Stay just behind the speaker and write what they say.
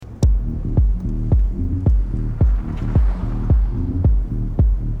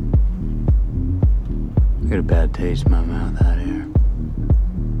Got a bad taste in my mouth out here.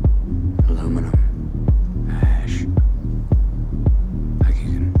 Aluminum. Ash. Like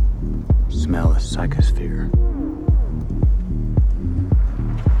you can smell the psychosphere.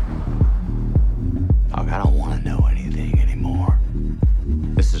 Dog, I don't want to know anything anymore.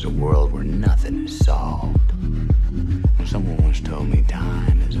 This is a world where nothing is solved. Someone once told me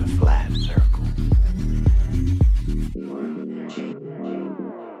time is a flat circle.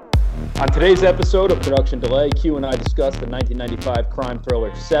 On today's episode of Production Delay, Q and I discuss the 1995 crime thriller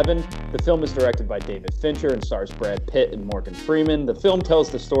Se7en. The film is directed by David Fincher and stars Brad Pitt and Morgan Freeman. The film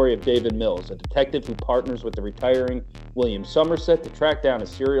tells the story of David Mills, a detective who partners with the retiring William Somerset to track down a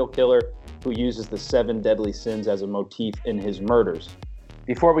serial killer who uses the 7 deadly sins as a motif in his murders.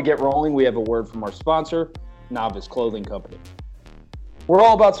 Before we get rolling, we have a word from our sponsor, Novice Clothing Company. We're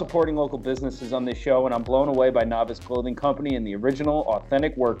all about supporting local businesses on this show, and I'm blown away by Novice Clothing Company and the original,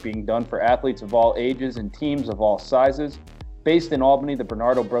 authentic work being done for athletes of all ages and teams of all sizes. Based in Albany, the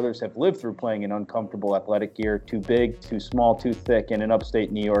Bernardo brothers have lived through playing in uncomfortable athletic gear, too big, too small, too thick, and in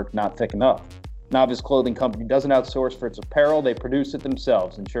upstate New York, not thick enough. Novice Clothing Company doesn't outsource for its apparel, they produce it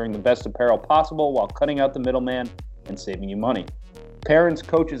themselves, ensuring the best apparel possible while cutting out the middleman and saving you money. Parents,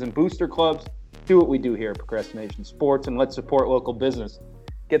 coaches, and booster clubs, do what we do here at Procrastination Sports, and let's support local business.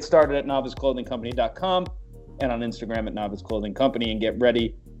 Get started at noviceclothingcompany.com and on Instagram at Novice Clothing Company, and get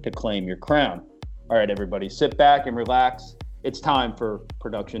ready to claim your crown. All right, everybody, sit back and relax. It's time for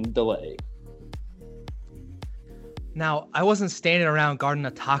Production Delay. Now, I wasn't standing around guarding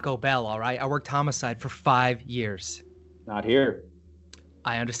a Taco Bell, all right? I worked homicide for 5 years. Not here.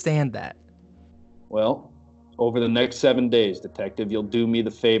 I understand that. Well, over the next 7 days, Detective, you'll do me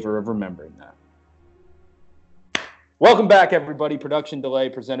the favor of remembering that. Welcome back, everybody. Production Delay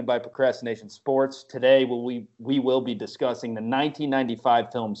presented by Procrastination Sports. Today, we will be discussing the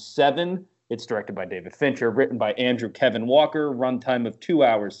 1995 film Se7en. It's directed by David Fincher, written by Andrew Kevin Walker, runtime of 2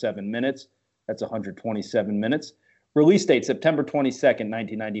 hours, 7 minutes. That's 127 minutes. Release date, September 22nd,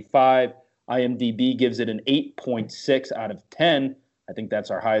 1995. IMDb gives it an 8.6 out of 10. I think that's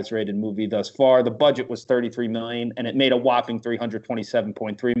our highest rated movie thus far. The budget was $33 million, and it made a whopping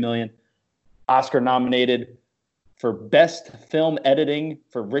 $327.3 million. Oscar nominated for Best Film Editing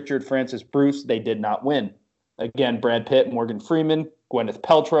for Richard Francis Bruce. They did not win. Again, Brad Pitt, Morgan Freeman, Gwyneth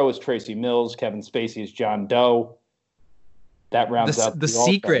Paltrow as Tracy Mills, Kevin Spacey as John Doe. That rounds out the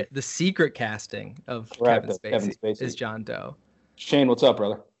secret casting of Kevin Spacey is John Doe. Shane, what's up,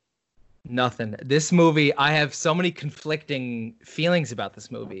 brother? Nothing. This movie, I have so many conflicting feelings about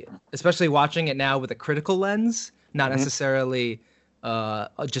this movie, especially watching it now with a critical lens, not necessarily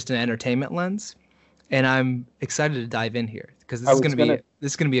just an entertainment lens. And I'm excited to dive in here because this is going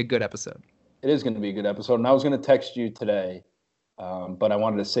to be a good episode. It is going to be a good episode. And I was going to text you today, but I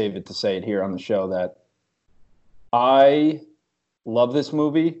wanted to save it to say it here on the show that I love this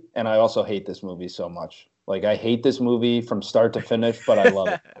movie, and I also hate this movie so much. Like, I hate this movie from start to finish, but I love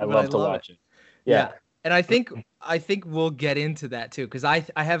it. I love to watch it. Yeah. And I think we'll get into that too, because I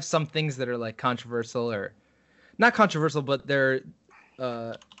have some things that are like controversial, or not controversial, but they're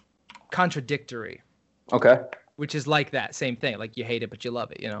contradictory. Okay. Which is like that same thing. Like, you hate it, but you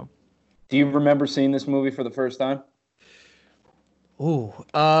love it, you know? Do you remember seeing this movie for the first time? Ooh,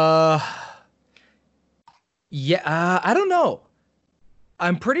 yeah, I don't know.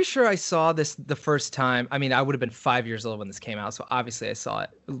 I'm pretty sure I saw this the first time. I mean, I would have been 5 years old when this came out, so obviously I saw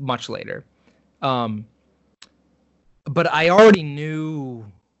it much later. But I already knew,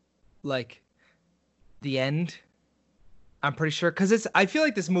 like, the end. I'm pretty sure, because I feel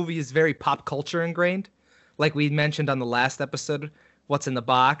like this movie is very pop culture ingrained. Like we mentioned on the last episode, what's in the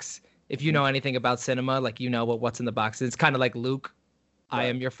box. If you know anything about cinema, like, you know what's in the box. It's kind of like Luke, right. I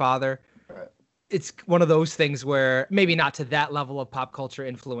am your father. Right. It's one of those things where maybe not to that level of pop culture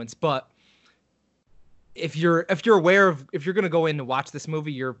influence, but if you're aware of, if you're going to go in and watch this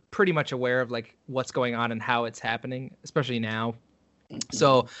movie, you're pretty much aware of like what's going on and how it's happening, especially now.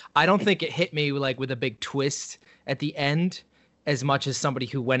 So I don't think it hit me like with a big twist at the end as much as somebody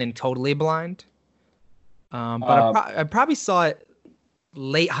who went in totally blind. But I probably saw it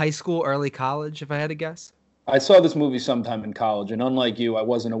late high school, early college, if I had to guess. I saw this movie sometime in college, and unlike you, I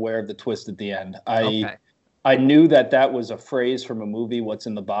wasn't aware of the twist at the end. I knew that was a phrase from a movie, What's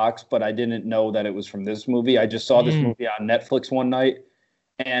in the Box, but I didn't know that it was from this movie. I just saw this movie on Netflix one night,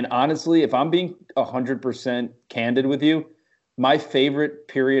 and honestly, if I'm being 100% candid with you, my favorite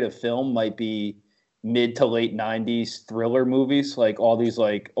period of film might be mid to late 90s thriller movies, like all these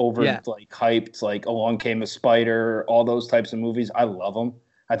like like hyped, like Along Came a Spider, all those types of movies. I love them.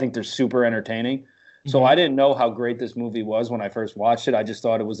 I think they're super entertaining. So I didn't know how great this movie was when I first watched it. I just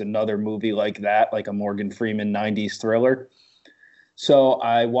thought it was another movie like that, like a Morgan Freeman 90s thriller. So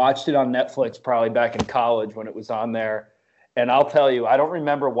I watched it on Netflix probably back in college when it was on there. And I'll tell you, I don't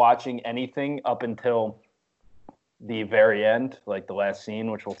remember watching anything up until the very end, like the last scene,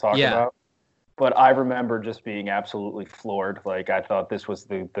 which we'll talk about. But I remember just being absolutely floored. Like, I thought this was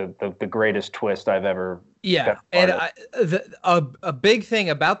the greatest twist I've ever been and a big thing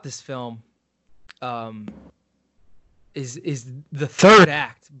about this film is the third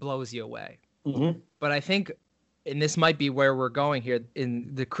act blows you away. But I think, and this might be where we're going here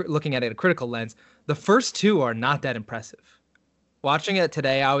in the looking at it a critical lens, the first two are not that impressive. Watching it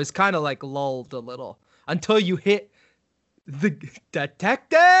today, I was kind of like lulled a little until you hit the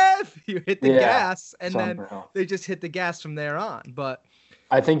detective. You hit the gas, and then they just hit the gas from there on. But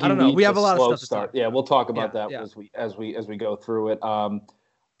I think I don't know. We have a lot of stuff to start. Yeah, we'll talk about that as we go through it.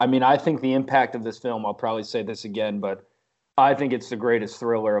 I mean, I think the impact of this film, I'll probably say this again, but I think it's the greatest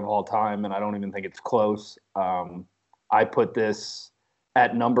thriller of all time, and I don't even think it's close. I put this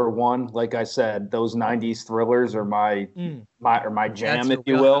at number one. Like I said, those 90s thrillers are my jam, if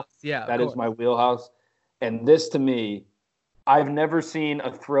you will. Yeah, that is my wheelhouse. And this, to me, I've never seen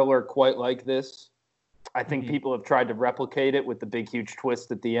a thriller quite like this. I think people have tried to replicate it with the big, huge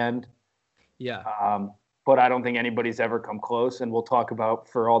twist at the end. Yeah. But I don't think anybody's ever come close. And we'll talk about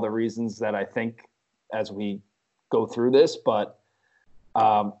for all the reasons that I think as we go through this. But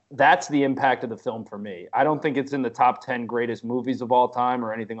that's the impact of the film for me. I don't think it's in the top 10 greatest movies of all time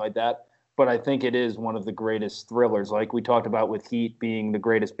or anything like that. But I think it is one of the greatest thrillers. Like we talked about with Heat being the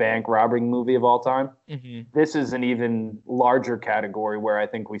greatest bank robbing movie of all time. This is an even larger category where I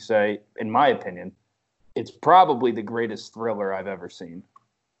think we say, in my opinion, it's probably the greatest thriller I've ever seen.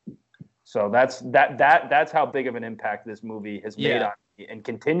 So that's how big of an impact this movie has made on me and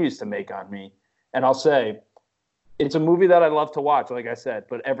continues to make on me. And I'll say, it's a movie that I love to watch, like I said,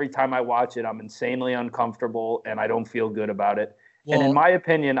 but every time I watch it, I'm insanely uncomfortable and I don't feel good about it. Well, and in my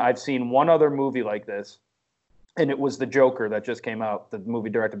opinion, I've seen one other movie like this, and it was The Joker that just came out, the movie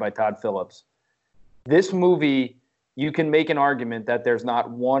directed by Todd Phillips. This movie, you can make an argument that there's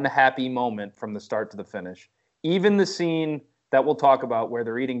not one happy moment from the start to the finish. Even the scene that we'll talk about where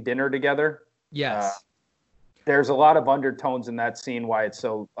they're eating dinner together. Yes. There's a lot of undertones in that scene why it's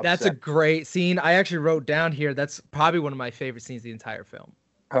so upsetting. That's a great scene. I actually wrote down here, that's probably one of my favorite scenes of the entire film.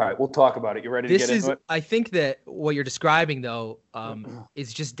 All right, we'll talk about it. You ready to get into it? I think that what you're describing, though,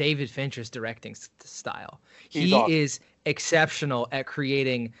 is just David Fincher's directing style. He is exceptional at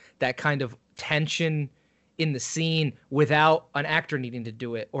creating that kind of tension in the scene without an actor needing to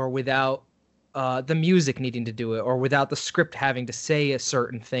do it, or without the music needing to do it, or without the script having to say a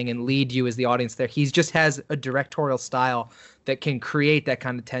certain thing and lead you as the audience there. He just has a directorial style that can create that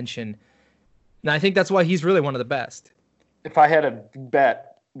kind of tension. And I think that's why he's really one of the best. If I had a bet,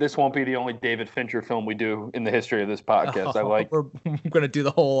 this won't be the only David Fincher film we do in the history of this podcast. We're going to do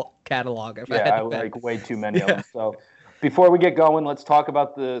the whole catalog. I like way too many of them. So before we get going, let's talk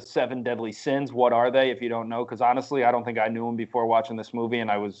about the 7 deadly sins. What are they, if you don't know? Because honestly, I don't think I knew them before watching this movie,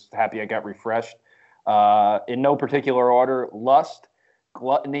 and I was happy I got refreshed. In no particular order: lust,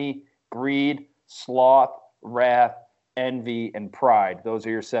 gluttony, greed, sloth, wrath, envy, and pride. Those are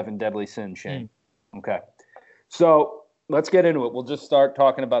your 7 deadly sins, Shane. Okay. So let's get into it. We'll just start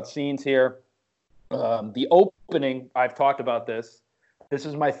talking about scenes here. The opening, I've talked about this. This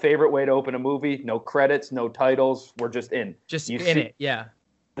is my favorite way to open a movie. No credits, no titles. We're just in. Yeah.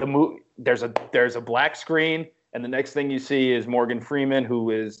 The movie. There's a black screen, and the next thing you see is Morgan Freeman,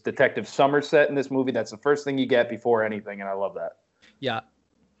 who is Detective Somerset in this movie. That's the first thing you get before anything, and I love that. Yeah.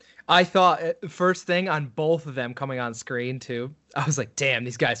 I thought first thing on both of them coming on screen too, I was like, damn,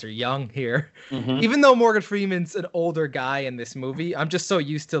 these guys are young here. Even though Morgan Freeman's an older guy in this movie, I'm just so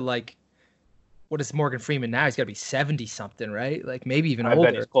used to, like, what is Morgan Freeman now? He's got to be 70 something, right? Like maybe even older. I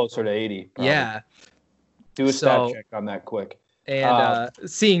bet he's closer to 80. Probably. Yeah. Do a stat check on that quick. And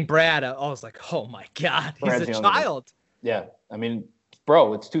seeing Brad, I was like, oh my God, he's a child. Yeah. I mean,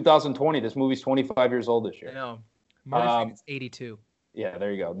 bro, it's 2020. This movie's 25 years old this year. I know. Morgan Freeman's 82. Yeah,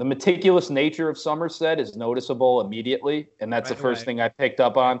 there you go. The meticulous nature of Somerset is noticeable immediately, and that's the first thing I picked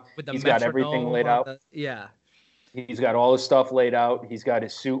up on. He's got everything laid out. He's got all his stuff laid out. He's got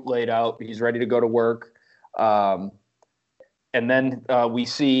his suit laid out. He's ready to go to work. And then we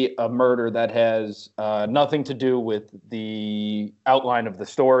see a murder that has nothing to do with the outline of the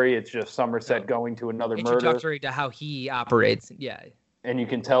story. It's just Somerset going to another murder. Introductory to how he operates. Yeah. And you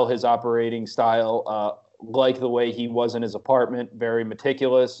can tell his operating style, like the way he was in his apartment, very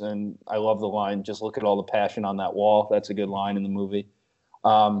meticulous. And I love the line, just look at all the passion on that wall. That's a good line in the movie.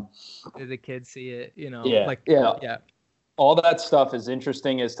 Did the kids see it? Yeah, Like, yeah. yeah. All that stuff is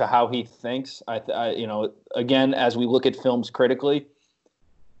interesting as to how he thinks. Again, as we look at films critically,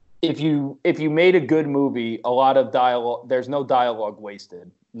 if you made a good movie, a lot of dialogue, there's no dialogue wasted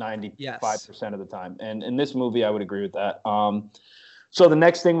 95% of the time. And in this movie, I would agree with that. So the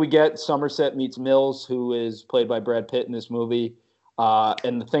next thing we get, Somerset meets Mills, who is played by Brad Pitt in this movie.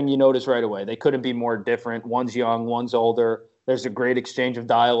 And the thing you notice right away, they couldn't be more different. One's young, one's older. There's a great exchange of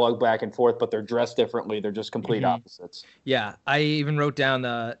dialogue back and forth, but they're dressed differently. They're just complete opposites. Yeah, I even wrote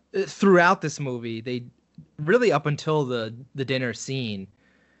down throughout this movie, they really up until the dinner scene,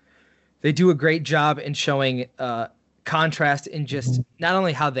 they do a great job in showing contrast in just not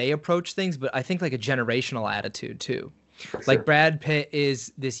only how they approach things, but I think like a generational attitude too. Sure. Like Brad Pitt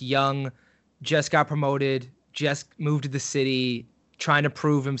is this young, just got promoted, just moved to the city, trying to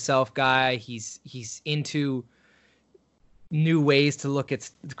prove himself guy. He's into new ways to look at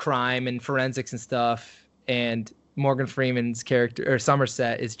crime and forensics and stuff. And Morgan Freeman's character, or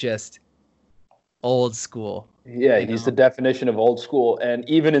Somerset, is just old school. Yeah, he's the definition of old school. And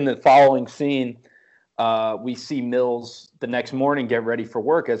even in the following scene, we see Mills the next morning get ready for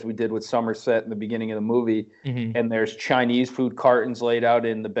work, as we did with Somerset in the beginning of the movie. Mm-hmm. And there's Chinese food cartons laid out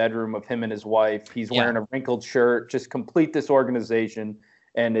in the bedroom of him and his wife. He's wearing a wrinkled shirt, just complete disorganization.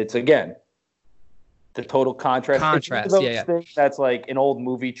 And it's, again, the total contrast. It's one of those things that's like an old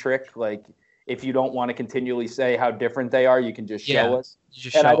movie trick. Like, if you don't want to continually say how different they are, you can just show us.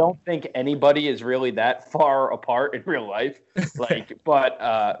 And I don't think anybody is really that far apart in real life. Like,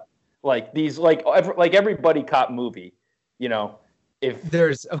 but like these, like every buddy cop movie, if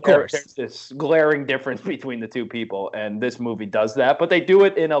there's this glaring difference between the two people, and this movie does that, but they do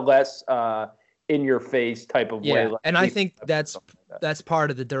it in a less in your face type of way. And I think that's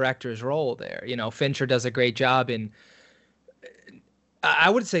part of the director's role there. Fincher does a great job in,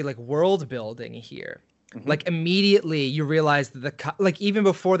 I would say, like, world building here. Mm-hmm. Like, immediately you realize that like, even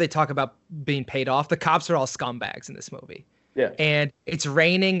before they talk about being paid off, the cops are all scumbags in this movie. Yeah. And it's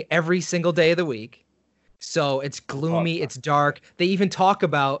raining every single day of the week. So it's gloomy, it's dark. They even talk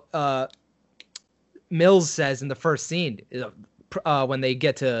about, Mills says in the first scene, when they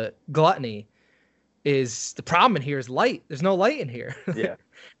get to Gluttony, is the problem in here is light. There's no light in here. Yeah.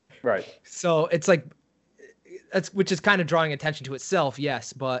 Right. So it's like, which is kind of drawing attention to itself,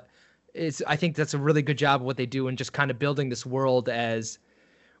 yes, but I think that's a really good job of what they do in just kind of building this world as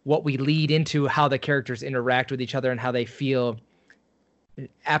what we lead into how the characters interact with each other and how they feel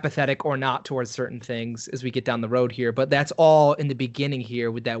apathetic or not towards certain things as we get down the road here. But that's all in the beginning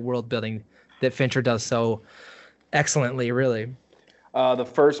here with that world building that Fincher does so excellently, really. The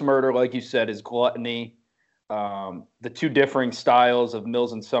first murder, like you said, is Gluttony. The two differing styles of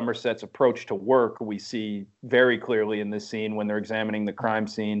Mills and Somerset's approach to work we see very clearly in this scene when they're examining the crime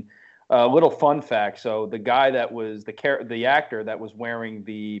scene. Little fun fact. So the guy that was the actor that was wearing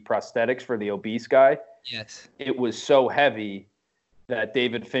the prosthetics for the obese guy. Yes. It was so heavy that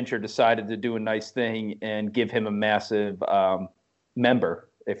David Fincher decided to do a nice thing and give him a massive member,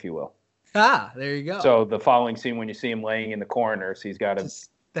 if you will. Ah, there you go. So the following scene, when you see him laying in the coroners, he's got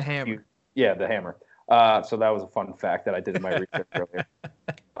the hammer. The hammer. So that was a fun fact that I did in my research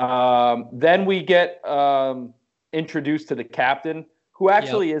earlier. Then we get introduced to the captain, who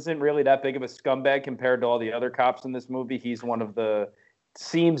actually isn't really that big of a scumbag compared to all the other cops in this movie. He's one of the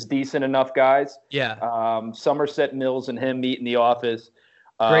seems decent enough guys. Yeah. Somerset, Mills, and him meet in the office.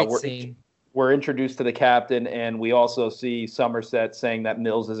 Great scene. We're introduced to the captain, and we also see Somerset saying that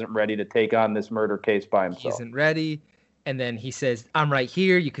Mills isn't ready to take on this murder case by himself. He isn't ready. And then he says, "I'm right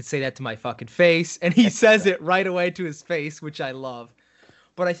here. You could say that to my fucking face." And he says it right away to his face, which I love.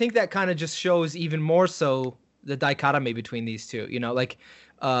 But I think that kind of just shows even more so the dichotomy between these two.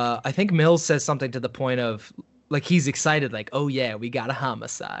 I think Mills says something to the point of, like, he's excited, like, "Oh yeah, we got a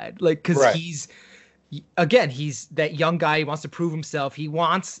homicide." Like, because he's that young guy. He wants to prove himself. He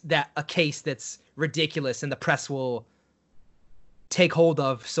wants a case that's ridiculous and the press will take hold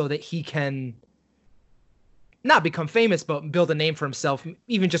of so that he can not become famous, but build a name for himself,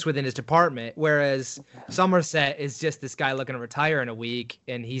 even just within his department. Whereas Somerset is just this guy looking to retire in a week.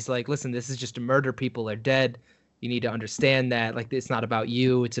 And he's like, "Listen, this is just a murder. People are dead. You need to understand that. Like, it's not about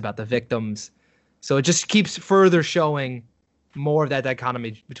you. It's about the victims." So it just keeps further showing more of that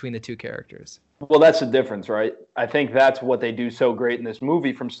dichotomy between the two characters. Well, that's the difference, right? I think that's what they do so great in this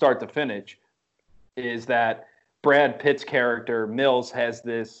movie from start to finish, is that Brad Pitt's character, Mills, has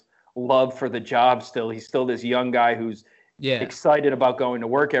this love for the job still. He's still this young guy who's excited about going to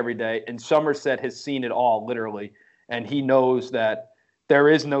work every day. And Somerset has seen it all, literally. And he knows that there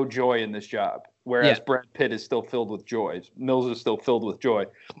is no joy in this job. whereas Brad Pitt is still filled with joy. Mills is still filled with joy.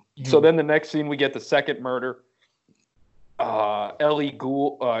 Mm-hmm. So then the next scene, we get the second murder. Eli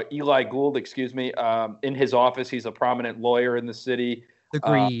Gould, in his office. He's a prominent lawyer in the city. The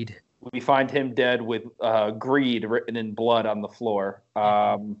greed. We find him dead with greed written in blood on the floor.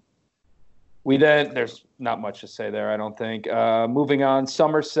 There's not much to say there, I don't think. Moving on,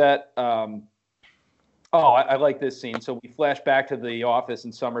 Somerset. I like this scene. So we flash back to the office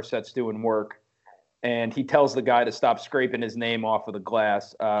and Somerset's doing work. And he tells the guy to stop scraping his name off of the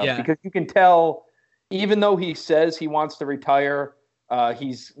glass. Because you can tell, even though he says he wants to retire,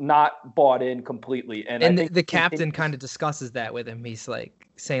 he's not bought in completely. And I think the captain kind of discusses that with him. He's like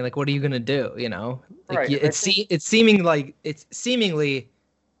saying, like, what are you going to do? You know, like, right. It's seemingly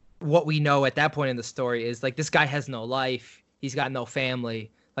what we know at that point in the story is like, this guy has no life. He's got no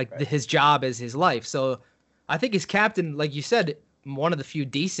family. Like his job is his life. So I think his captain, like you said, one of the few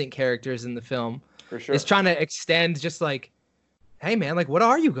decent characters in the film, for sure, is trying to extend just like, hey man, like, what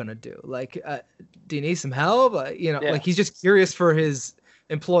are you going to do? Like, do you need some help? Like he's just curious for his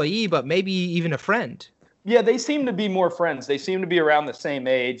employee, but maybe even a friend. Yeah, they seem to be more friends. They seem to be around the same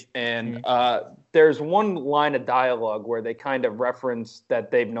age. And there's one line of dialogue where they kind of reference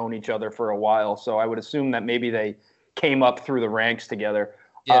that they've known each other for a while. So I would assume that maybe they came up through the ranks together.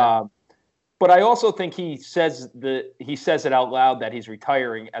 Yeah. But I also think he says it out loud that he's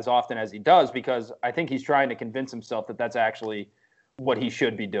retiring as often as he does, because I think he's trying to convince himself that that's actually what he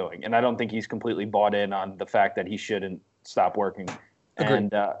should be doing. And I don't think he's completely bought in on the fact that he shouldn't stop working.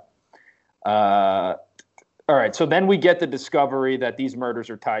 Agreed. And all right, so then we get the discovery that these murders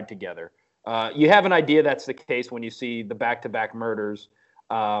are tied together. You have an idea that's the case when you see the back-to-back murders,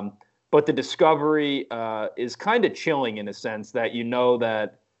 but the discovery is kind of chilling in a sense that you know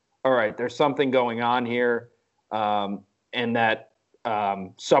that, all right, there's something going on here, and that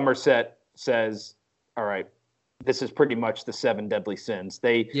Somerset says, all right, this is pretty much the 7 deadly sins.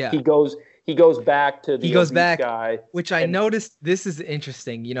 He goes back to the guy, which I noticed. This is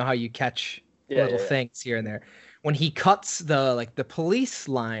interesting. You know how you catch little things here and there. When he cuts the police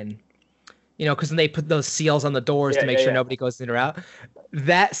line, you know, because when they put those seals on the doors to make sure nobody goes in or out,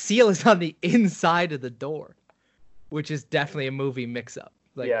 that seal is on the inside of the door, which is definitely a movie mix-up.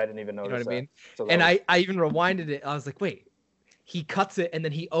 Like, yeah, I didn't even notice. You know what I mean? So and I even rewinded it. I was like, wait, he cuts it and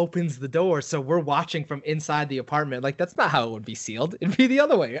then he opens the door, so we're watching from inside the apartment. Like, that's not how it would be sealed. It'd be the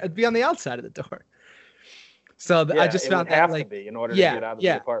other way. It'd be on the outside of the door. So I just found that, like, to be in order to get out of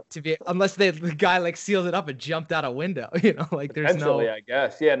the apartment. Unless the guy like sealed it up and jumped out a window, you know, like there's no. I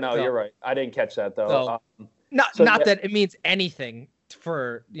guess. Yeah, no, you're right. I didn't catch that though. So, not that it means anything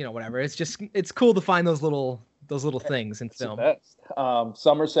for, you know, whatever. It's just, it's cool to find those little things in film.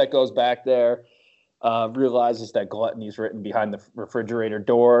 Somerset goes back there, realizes that gluttony's written behind the refrigerator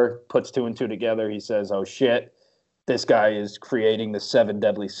door, puts 2 and 2 together. He says, "Oh shit, this guy is creating the 7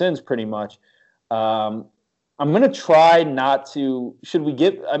 deadly sins, pretty much." I'm going to try not to,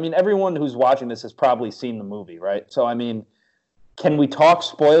 everyone who's watching this has probably seen the movie, right? So, I mean, can we talk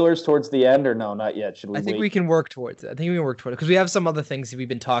spoilers towards the end or no, not yet? Should we I think we can work towards it. Because we have some other things that we've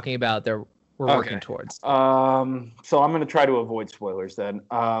been talking about that we're working towards. So I'm going to try to avoid spoilers then.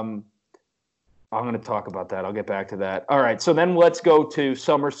 I'm going to talk about that. I'll get back to that. All right. So then let's go to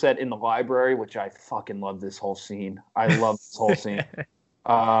Somerset in the library, which I fucking love this whole scene. I love this whole scene.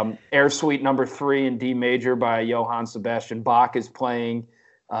 Air Suite number 3 in D major by Johann Sebastian Bach is playing.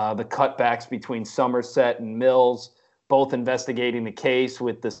 The cutbacks between Somerset and Mills, both investigating the case,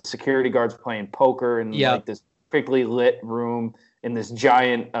 with the security guards playing poker in like this perfectly lit room in this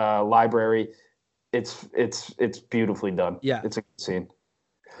giant library. It's beautifully done. Yeah, it's a good scene.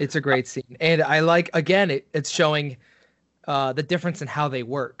 It's a great scene, and I like, again, it's showing the difference in how they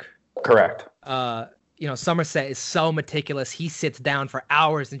work. Correct. You know, Somerset is so meticulous. He sits down for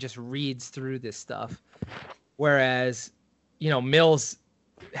hours and just reads through this stuff. Whereas, you know, Mills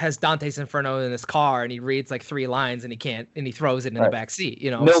has Dante's Inferno in his car and he reads like 3 lines and he throws it in the back seat, you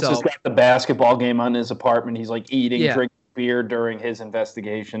know. Mills has got the basketball game on his apartment. He's like eating, drinking beer during his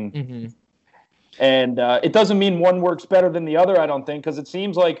investigation. Mm-hmm. And it doesn't mean one works better than the other, I don't think, because it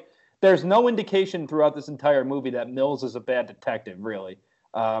seems like there's no indication throughout this entire movie that Mills is a bad detective, really.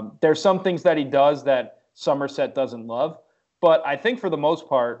 There's some things that he does that Somerset doesn't love, but I think for the most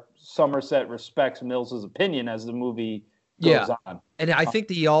part, Somerset respects Mills's opinion as the movie goes on. And I think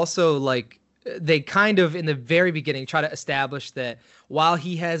that he also, like, they kind of in the very beginning try to establish that while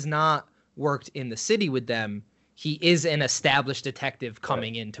he has not worked in the city with them, he is an established detective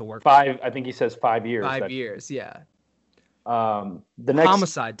coming in to work. I think he says 5 years. 5 years, yeah. The next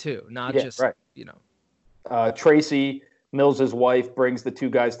homicide too, not just you know. Tracy, Mills's wife, brings the 2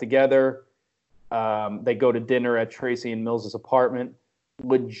 guys together. They go to dinner at Tracy and Mills's apartment.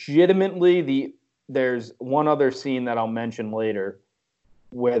 Legitimately, there's one other scene that I'll mention later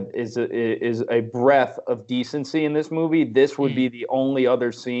is a breath of decency in this movie. This would be the only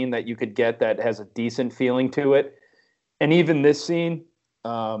other scene that you could get that has a decent feeling to it. And even this scene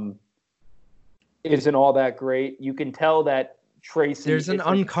isn't all that great. You can tell that Tracy... There's an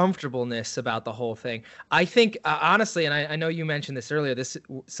uncomfortableness about the whole thing. I think, honestly, and I know you mentioned this earlier,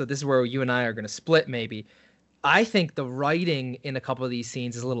 so this is where you and I are going to split maybe. I think the writing in a couple of these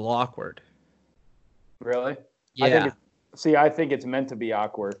scenes is a little awkward. Really? Yeah. I think it's meant to be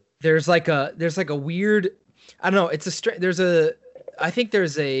awkward. There's like a weird, I don't know. I think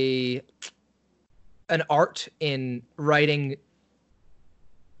there's an art in writing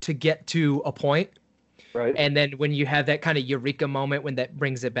to get to a point. Right. And then when you have that kind of eureka moment when that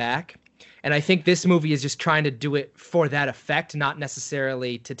brings it back. And I think this movie is just trying to do it for that effect, not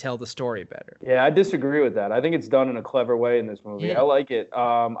necessarily to tell the story better. Yeah, I disagree with that. I think it's done in a clever way in this movie. Yeah. I like it.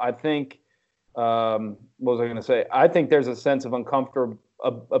 I think, what was I going to say? I think there's a sense of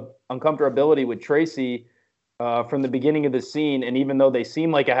uncomfortability with Tracy from the beginning of the scene. And even though they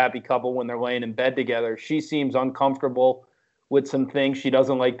seem like a happy couple when they're laying in bed together, she seems uncomfortable with some things. She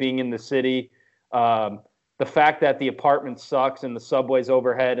doesn't like being in the city. The fact that the apartment sucks and the subway's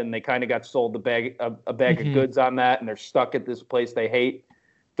overhead and they kind of got sold a bag of goods on that and they're stuck at this place they hate.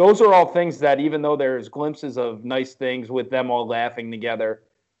 Those are all things that even though there's glimpses of nice things with them all laughing together,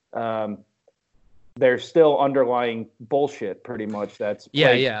 there's still underlying bullshit pretty much that's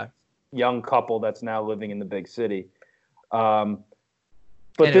young couple that's now living in the big city. But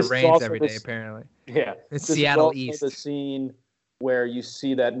and this it rains every day apparently. Yeah. It's Seattle East. The scene where you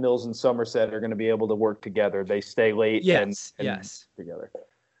see that Mills and Somerset are going to be able to work together. They stay late and together.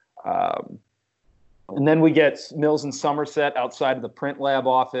 And then we get Mills and Somerset outside of the print lab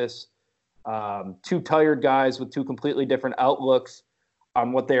office. Two tired guys with two completely different outlooks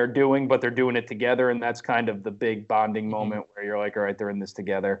on what they are doing, but they're doing it together. And that's kind of the big bonding moment where you're like, all right, they're in this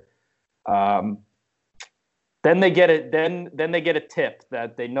together. Then they get it. Then they get a tip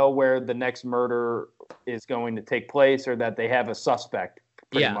that they know where the next murder is going to take place, or that they have a suspect.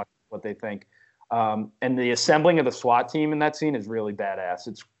 Pretty much what they think. And the assembling of the SWAT team in that scene is really badass.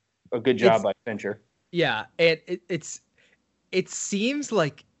 It's a good job by Fincher. Yeah, it seems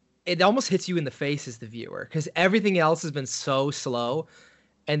like it almost hits you in the face as the viewer because everything else has been so slow,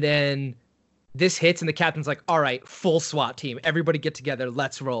 and then this hits and the captain's like, "All right, full SWAT team, everybody get together,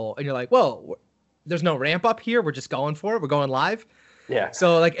 let's roll." And you're like, "Whoa." There's no ramp up here. We're just going for it. We're going live. Yeah.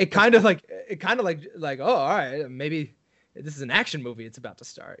 So like it kind of like oh, all right, maybe this is an action movie. It's about to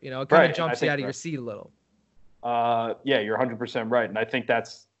start. You know, it kind of jumps you out of your seat a little. Yeah, you're 100% right, and I think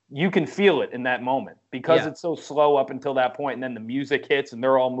you can feel it in that moment because it's so slow up until that point, and then the music hits and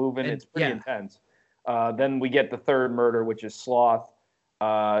they're all moving. It's pretty intense. Then we get the third murder, which is Sloth.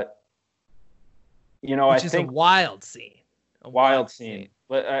 Which is a wild scene. A wild scene.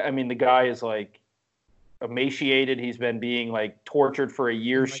 But I mean, the guy is like emaciated. He's been being like tortured for a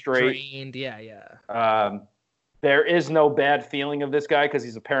year straight. Drained. Yeah. There is no bad feeling of this guy because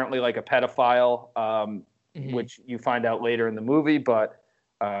he's apparently like a pedophile, which you find out later in the movie. But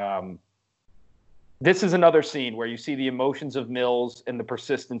this is another scene where you see the emotions of Mills and the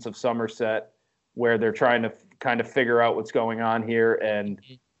persistence of Somerset, where they're trying to kind of figure out what's going on here. And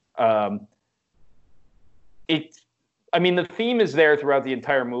the theme is there throughout the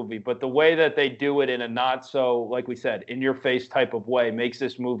entire movie, but the way that they do it in a not so, like we said, in-your-face type of way makes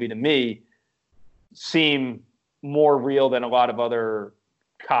this movie, to me, seem more real than a lot of other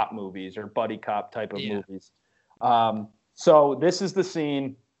cop movies or buddy cop type of movies. So this is the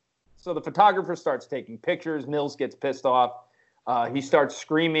scene. So the photographer starts taking pictures. Mills gets pissed off. He starts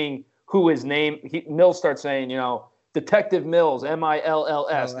screaming who his name. Mills starts saying, Detective Mills,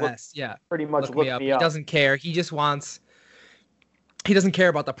 Mills. Pretty much look me up. He doesn't care. He just wants. He doesn't care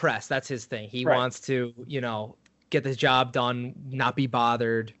about the press. That's his thing. He wants to, get this job done, not be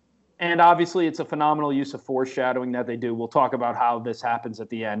bothered. And obviously, it's a phenomenal use of foreshadowing that they do. We'll talk about how this happens at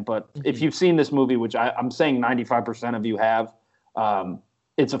the end. But if you've seen this movie, which I'm saying 95% of you have,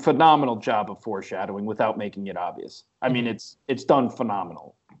 it's a phenomenal job of foreshadowing without making it obvious. I mean, it's done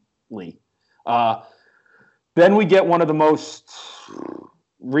phenomenally. Then we get one of the most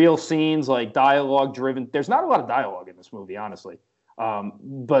real scenes, like dialogue-driven. There's not a lot of dialogue in this movie, honestly.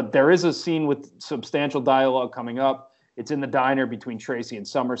 But there is a scene with substantial dialogue coming up. It's in the diner between Tracy and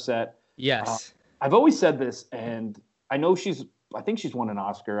Somerset. Yes. I've always said this, and I think she's won an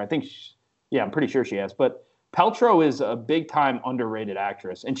Oscar. I'm pretty sure she has. But Paltrow is a big-time underrated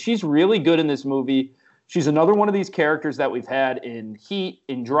actress, and she's really good in this movie. She's another one of these characters that we've had in Heat,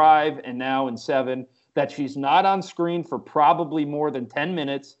 in Drive, and now in Seven, that she's not on screen for probably more than 10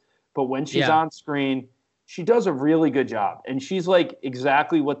 minutes, but when she's on screen, she does a really good job. And she's like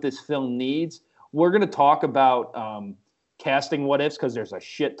exactly what this film needs. We're going to talk about casting what ifs because there's a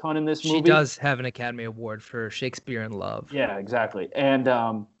shit ton in this movie. She does have an Academy Award for Shakespeare in Love. Yeah, exactly. And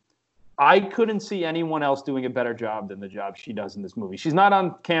I couldn't see anyone else doing a better job than the job she does in this movie. She's not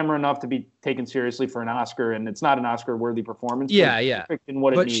on camera enough to be taken seriously for an Oscar, and it's not an Oscar-worthy performance. Yeah.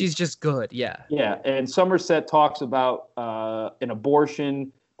 But she's just good, yeah. Yeah, and Somerset talks about an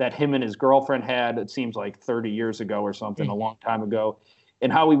abortion that him and his girlfriend had, it seems like 30 years ago or something, a long time ago,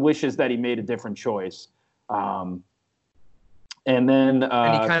 and how he wishes that he made a different choice. And then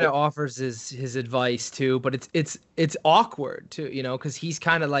and he kind of offers his advice too, but it's awkward too, because he's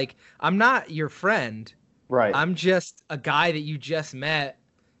kind of like, I'm not your friend, right? I'm just a guy that you just met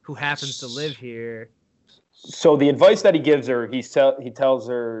who happens to live here. So the advice that he gives her, he tells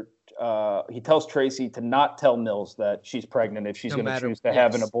Tracy to not tell Mills that she's pregnant if she's going to choose to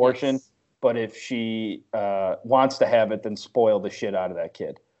have an abortion, but if she wants to have it, then spoil the shit out of that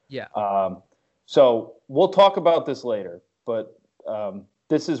kid. Yeah. So we'll talk about this later. But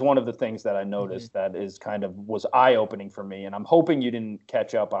this is one of the things that I noticed that was eye-opening for me, and I'm hoping you didn't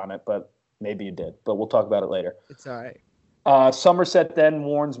catch up on it, but maybe you did. But we'll talk about it later. It's all right. Somerset then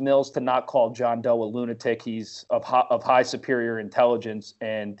warns Mills to not call John Doe a lunatic. He's of high superior intelligence,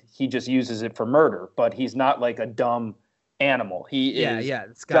 and he just uses it for murder. But he's not like a dumb animal. He is. Yeah.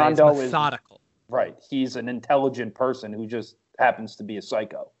 This guy is methodical. Right. He's an intelligent person who just happens to be a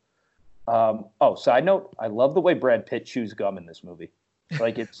psycho. Side note, I love the way Brad Pitt chews gum in this movie.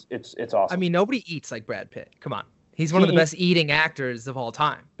 Like it's awesome. I mean, nobody eats like Brad Pitt. Come on. He's one of the best eating actors of all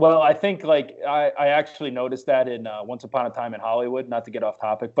time. Well, I think I actually noticed that in Once Upon a Time in Hollywood, not to get off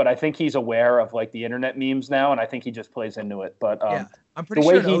topic, but I think he's aware of like the internet memes now, and I think he just plays into it. But I'm pretty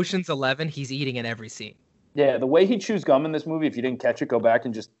sure in Ocean's 11, he's eating in every scene. Yeah, the way he chews gum in this movie, if you didn't catch it, go back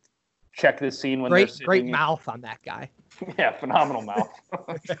and just check this scene when great mouth on that guy. Yeah, phenomenal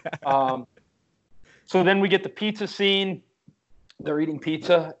mouth. So then we get the pizza scene. They're eating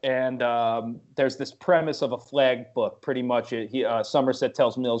pizza, and there's this premise of a flag book. Pretty much, Somerset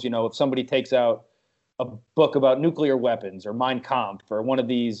tells Mills, if somebody takes out a book about nuclear weapons or Mein Kampf or one of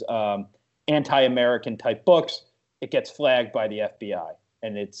these anti-American type books, it gets flagged by the FBI.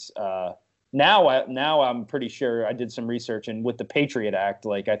 And it's now I'm pretty sure I did some research, and with the Patriot Act,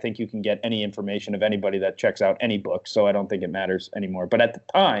 I think you can get any information of anybody that checks out any book. So I don't think it matters anymore. But at the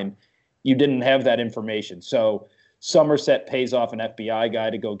time, you didn't have that information. So Somerset pays off an FBI guy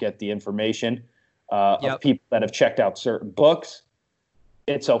to go get the information of people that have checked out certain books.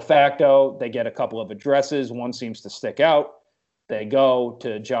 Ipso facto, they get a couple of addresses. One seems to stick out. They go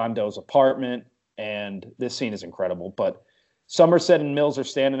to John Doe's apartment, and this scene is incredible. But Somerset and Mills are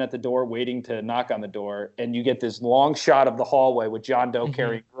standing at the door waiting to knock on the door, and you get this long shot of the hallway with John Doe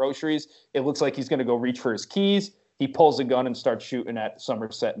carrying groceries. It looks like he's going to go reach for his keys. He pulls a gun and starts shooting at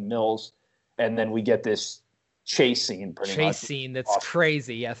Somerset and Mills, and then we get this chase scene. Chase scene that's awesome.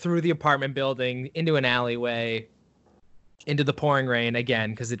 Crazy. Yeah, through the apartment building, into an alleyway, into the pouring rain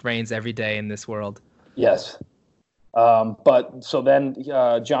again, because it rains every day in this world. Yes. But so then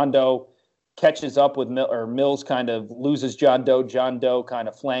John Doe catches up with Mills, kind of loses John Doe. John Doe kind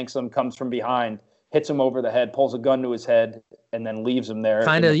of flanks him, comes from behind, hits him over the head, pulls a gun to his head, and then leaves him there.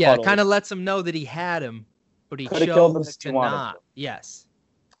 Kind of lets him know that he had him, but he chose to not. Yes.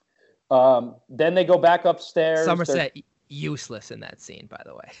 Then they go back upstairs. Somerset useless in that scene, by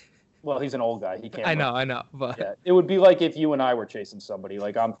the way. Well, he's an old guy. He can't. I know. But yeah, it would be like if you and I were chasing somebody.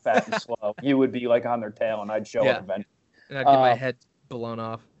 Like I'm fat and slow. You would be like on their tail, and I'd show up eventually. And I'd get my head blown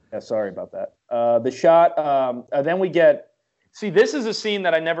off. Yeah, sorry about that. The shot. Then we get. See, this is a scene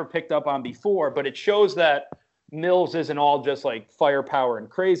that I never picked up on before, but it shows that Mills isn't all just like firepower and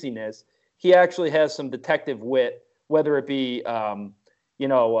craziness. He actually has some detective wit, whether it be, on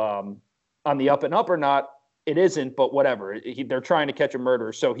the up and up or not. It isn't, but whatever. They're trying to catch a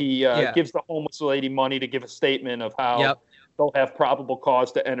murderer. So he gives the homeless lady money to give a statement of how they'll have probable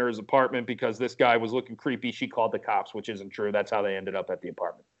cause to enter his apartment because this guy was looking creepy. She called the cops, which isn't true. That's how they ended up at the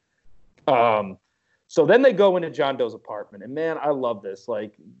apartment. So then they go into John Doe's apartment. And, man, I love this.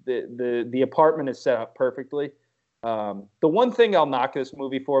 Like, the apartment is set up perfectly. The one thing I'll knock this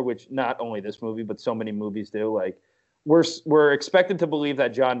movie for, which not only this movie, but so many movies do, like, we're expected to believe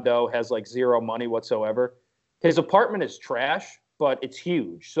that John Doe has, like, zero money whatsoever. His apartment is trash, but it's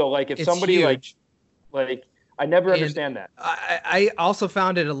huge. So, like, if it's somebody, huge. like I never understand that. I also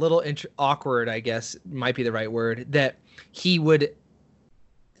found it a little awkward, I guess, might be the right word, that he would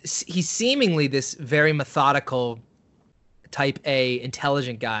he's seemingly this very methodical type A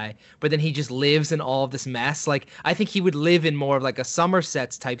intelligent guy, but then he just lives in all of this mess. Like, I think he would live in more of like a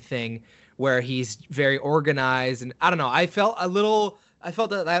Somerset's type thing where he's very organized. And I don't know. I felt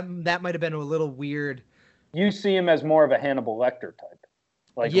that might have been a little weird. You see him as more of a Hannibal Lecter type,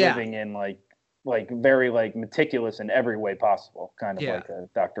 like living in like very like meticulous in every way possible, kind of like a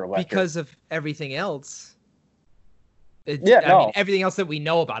Dr. Lecter. Because of everything else. I mean, everything else that we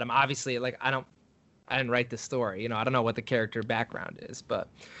know about him, obviously, like I didn't write the story. I don't know what the character background is, but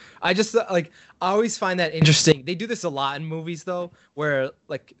I just I always find that interesting. They do this a lot in movies though, where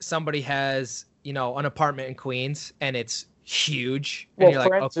like somebody has, an apartment in Queens and it's huge. And you're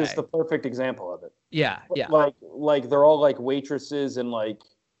Friends is the perfect example of it. Yeah. Like they're all like waitresses and like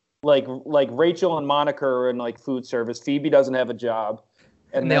Rachel and Monica are in like food service. Phoebe doesn't have a job.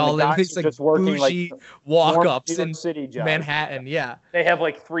 And they all live these like just working bougie like walk-ups in City jobs. Manhattan. Yeah, they have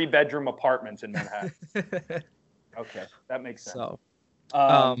like 3-bedroom apartments in Manhattan. Okay, that makes sense.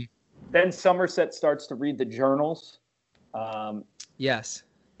 So, then Somerset starts to read the journals. Yes,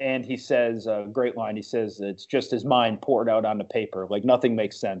 and he says a great line. He says it's just his mind poured out on the paper. Like nothing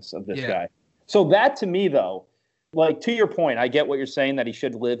makes sense of this guy. So that to me though, like to your point, I get what you're saying that he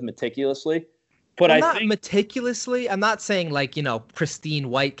should live meticulously. But meticulously. I'm not saying like, pristine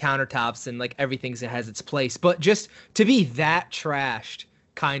white countertops and like everything has its place, but just to be that trashed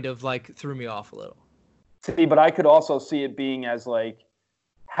kind of like threw me off a little. See, but I could also see it being as like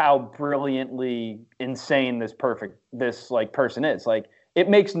how brilliantly insane this like person is. Like it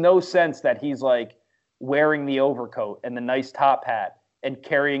makes no sense that he's like wearing the overcoat and the nice top hat and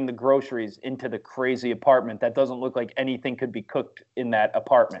carrying the groceries into the crazy apartment that doesn't look like anything could be cooked in that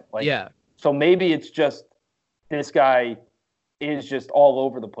apartment. Like, yeah. So maybe it's just this guy is just all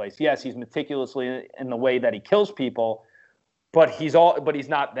over the place. Yes, he's meticulously in the way that he kills people, but he's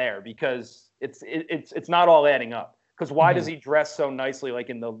not there because it's not all adding up. Because why does he dress so nicely,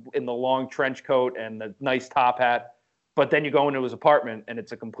 like in the long trench coat and the nice top hat, but then you go into his apartment and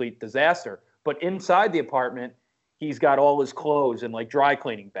it's a complete disaster. But inside the apartment, he's got all his clothes and like dry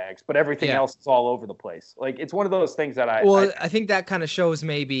cleaning bags, but everything else is all over the place. Like it's one of those things that I think that kind of shows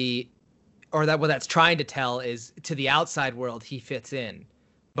maybe. Or that what that's trying to tell is to the outside world he fits in,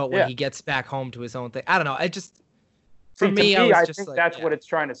 but when he gets back home to his own thing, I don't know. I just for me, I think like, that's what it's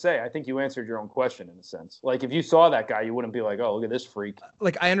trying to say. I think you answered your own question in a sense. Like if you saw that guy, you wouldn't be like, "Oh, look at this freak."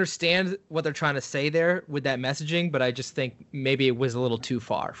 Like I understand what they're trying to say there with that messaging, but I just think maybe it was a little too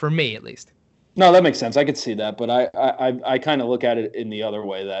far for me, at least. No, that makes sense. I could see that, but I kind of look at it in the other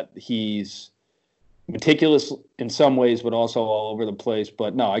way that he's meticulous in some ways, but also all over the place.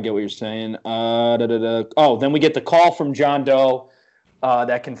 But no, I get what you're saying. Oh, then we get the call from John Doe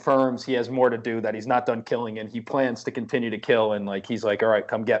that confirms he has more to do, that he's not done killing, and he plans to continue to kill. And like he's like, all right,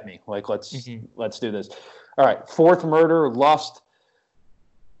 come get me. Like let's do this. All right, fourth murder, lust.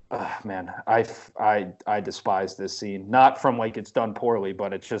 Man, I despise this scene. Not from like it's done poorly,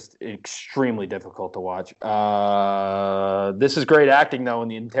 but it's just extremely difficult to watch. This is great acting though in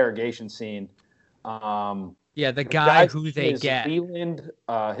the interrogation scene. The guy who they get. Leland,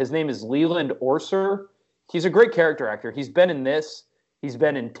 his name is Leland Orser. He's a great character actor. He's been in this. He's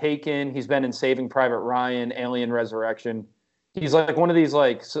been in Taken. He's been in Saving Private Ryan, Alien Resurrection. He's like one of these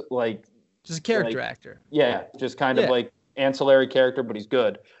like just a character actor. Yeah, just kind of like ancillary character, but he's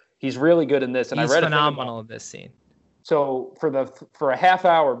good. He's really good in this. And he's I read phenomenal in this scene. So for a half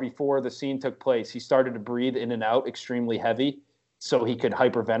hour before the scene took place, he started to breathe in and out extremely heavy, so he could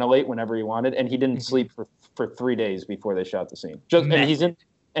hyperventilate whenever he wanted, and he didn't sleep for 3 days before they shot the scene.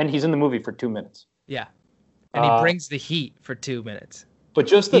 And he's in the movie for 2 minutes. Yeah, and he brings the heat for 2 minutes. But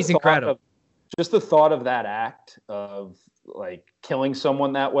he's incredible. Just the thought of that act of like killing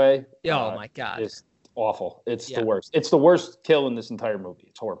someone that way. Oh my God, is awful. It's the worst. It's the worst kill in this entire movie.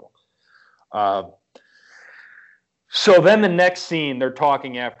 It's horrible. So then the next scene, they're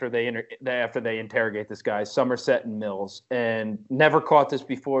talking after they interrogate this guy, Somerset and Mills, and never caught this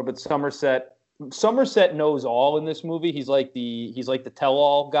before, but Somerset knows all in this movie. He's like the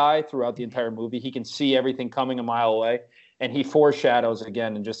tell-all guy throughout the entire movie. He can see everything coming a mile away, and he foreshadows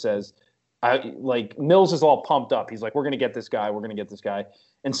again and just says, Mills is all pumped up. He's like, we're going to get this guy. We're going to get this guy.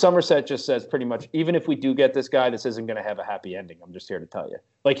 And Somerset just says pretty much, even if we do get this guy, this isn't going to have a happy ending. I'm just here to tell you.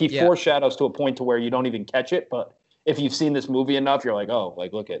 Like he foreshadows to a point to where you don't even catch it, but if you've seen this movie enough, you're like, oh,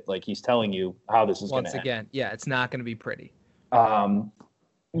 like look at, like he's telling you how this is going to end. Once again, it's not going to be pretty.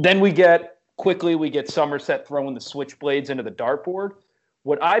 Then we get Somerset throwing the switchblades into the dartboard.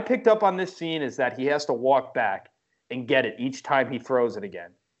 What I picked up on this scene is that he has to walk back and get it each time he throws it again.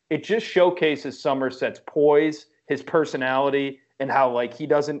 It just showcases Somerset's poise, his personality, and how like he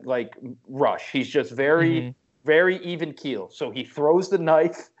doesn't like rush. He's just very, very even keel. So he throws the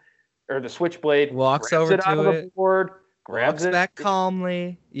knife or the switchblade, walks grabs over it out to of the it, board, grabs walks it back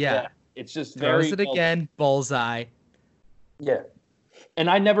calmly. Yeah. It's just Throws very it again, bullseye. Yeah. And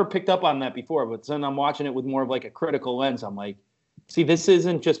I never picked up on that before, but then I'm watching it with more of like a critical lens. I'm like, see, this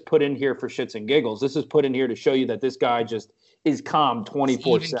isn't just put in here for shits and giggles. This is put in here to show you that this guy just is calm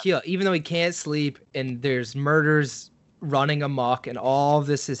 24/7. Even though he can't sleep and there's murders running amok and all of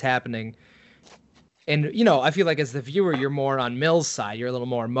this is happening. And, you know, I feel like as the viewer, you're more on Mill's side. You're a little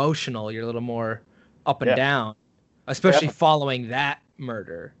more emotional. You're a little more up and down, especially following that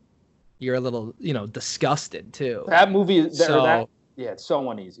murder. You're a little, you know, disgusted too. That movie, it's so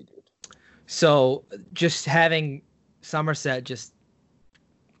uneasy, dude. So just having Somerset just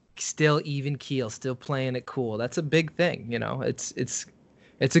still even keel, still playing it cool. That's a big thing, you know. It's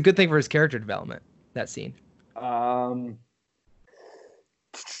a good thing for his character development. That scene.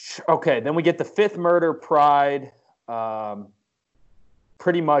 Okay, then we get the fifth murder, Pride.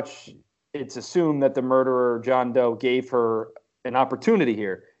 Pretty much, it's assumed that the murderer John Doe gave her an opportunity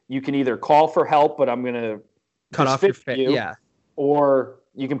here. You can either call for help, but I'm going to cut off your face. Yeah. Or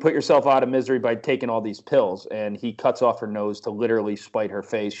you can put yourself out of misery by taking all these pills. And he cuts off her nose to literally spite her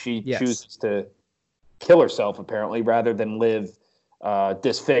face. She chooses to kill herself, apparently, rather than live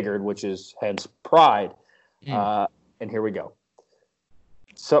disfigured, which is hence Pride. And here we go.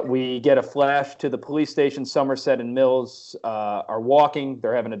 So we get a flash to the police station. Somerset and Mills are walking.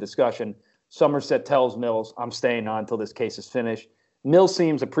 They're having a discussion. Somerset tells Mills, I'm staying on until this case is finished. Mills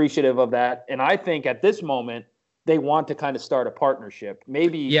seems appreciative of that. And I think at this moment, they want to kind of start a partnership.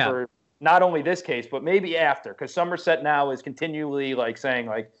 Maybe for not only this case, but maybe after. Because Somerset now is continually like saying,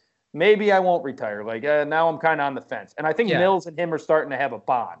 like, maybe I won't retire. Like, now I'm kind of on the fence. And I think Mills and him are starting to have a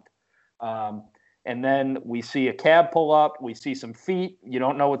bond. And then we see a cab pull up. We see some feet. You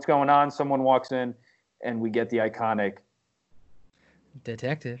don't know what's going on. Someone walks in, and we get the iconic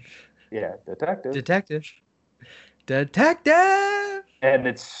detective. Yeah, detective. Detective. Detective. And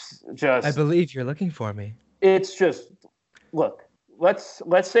it's just. I believe you're looking for me. It's just. Look, let's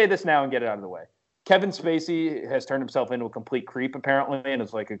say this now and get it out of the way. Kevin Spacey has turned himself into a complete creep, apparently, and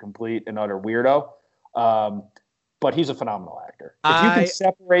is like a complete and utter weirdo. But he's a phenomenal actor. If you can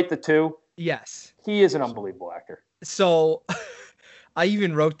separate the two. Yes. He is an unbelievable actor. So I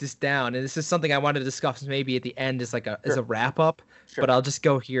even wrote this down, and this is something I wanted to discuss maybe at the end as like as a wrap up, but I'll just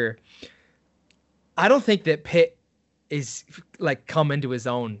go here. I don't think that Pitt is like come into his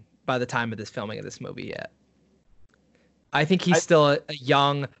own by the time of this filming of this movie yet. I think he's still a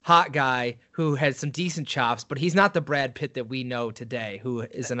young, hot guy who has some decent chops, but he's not the Brad Pitt that we know today, who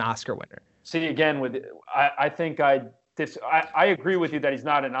is an Oscar winner. See, again, I think I agree with you that he's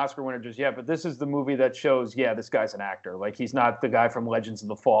not an Oscar winner just yet, but this is the movie that shows, this guy's an actor. Like, he's not the guy from Legends of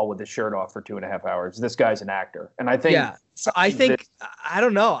the Fall with his shirt off for 2.5 hours. This guy's an actor. And I think... Yeah, so I think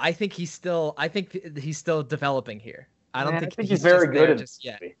he's still developing here. I think he's very good in this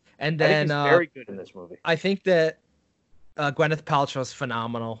movie. And then, he's very good in this movie. I think that Gwyneth Paltrow's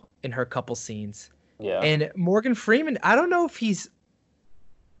phenomenal in her couple scenes. Yeah. And Morgan Freeman, I don't know if he's...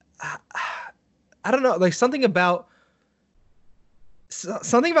 I don't know, like something about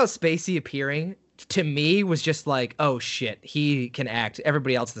Spacey appearing to me was just like, oh shit, he can act.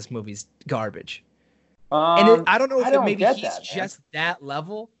 Everybody else in this movie's garbage. And I don't know if maybe he's just that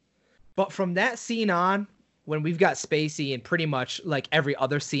level, but from that scene on, when we've got Spacey in pretty much like every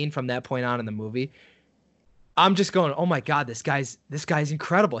other scene from that point on in the movie, I'm just going, oh my God, this guy's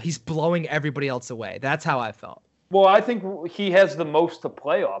incredible. He's blowing everybody else away. That's how I felt. Well, I think he has the most to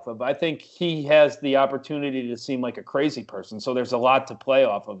play off of. I think he has the opportunity to seem like a crazy person. So there's a lot to play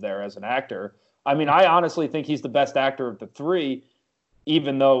off of there as an actor. I mean, I honestly think he's the best actor of the three,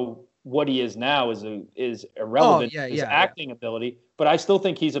 even though what he is now is irrelevant to his acting ability. But I still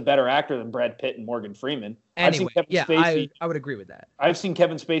think he's a better actor than Brad Pitt and Morgan Freeman. Anyway, I would agree with that. I've seen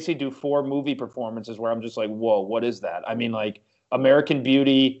Kevin Spacey do 4 movie performances where I'm just like, whoa, what is that? I mean, like American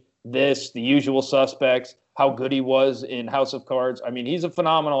Beauty, The Usual Suspects, how good he was in House of Cards. I mean, he's a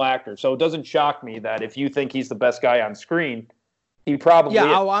phenomenal actor. So it doesn't shock me that if you think he's the best guy on screen, he probably is.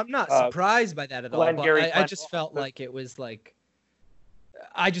 I'm not surprised by that at all. But I just felt like it was like,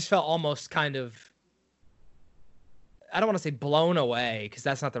 I just felt almost kind of, I don't want to say blown away because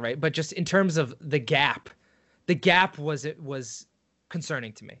that's not the right, but just in terms of the gap was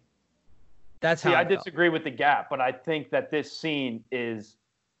concerning to me. That's how I disagree with the gap, but I think that this scene is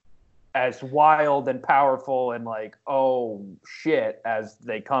as wild and powerful and like, oh shit, as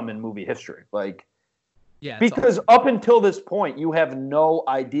they come in movie history. Like, because up until this point, you have no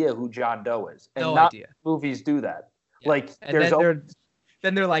idea who John Doe is. And no idea. Movies do that. Yeah. Like And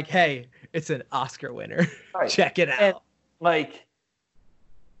then they're like, hey, it's an Oscar winner. Right. Check it out. And, like,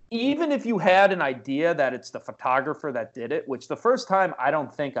 even if you had an idea that it's the photographer that did it, which the first time I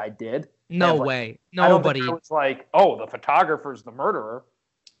don't think I did. No way. I don't Nobody. think I was like, oh, the photographer's the murderer.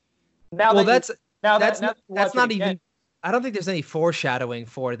 That's not again, even. I don't think there's any foreshadowing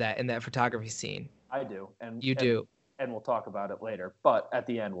for that in that photography scene. I do, and you do, and we'll talk about it later. But at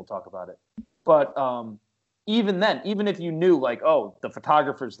the end, we'll talk about it. But even then, even if you knew, like, oh, the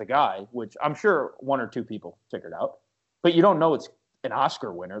photographer's the guy, which I'm sure one or two people figured out, but you don't know it's an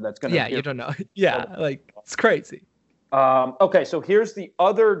Oscar winner that's going to. Yeah, you don't know. Yeah, like, it's crazy. Okay, so here's the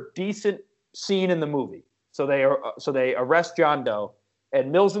other decent scene in the movie. So they arrest John Doe,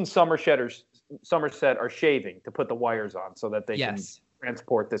 and Mills and Somerset are shaving to put the wires on so that they can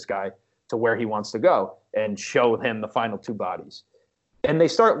transport this guy to where he wants to go and show him the final two bodies. And they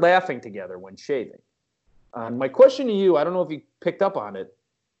start laughing together when shaving. My question to you, I don't know if you picked up on it,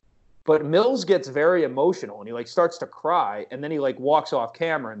 but Mills gets very emotional and he like starts to cry, and then he like walks off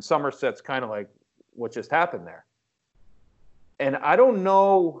camera, and Somerset's kind of like, what just happened there? And I don't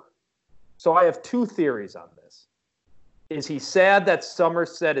know. So I have two theories on this. Is he sad that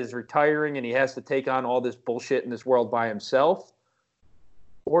Somerset is retiring and he has to take on all this bullshit in this world by himself?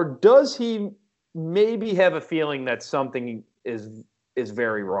 Or does he maybe have a feeling that something is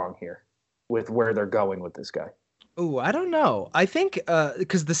very wrong here with where they're going with this guy? Ooh, I don't know. I think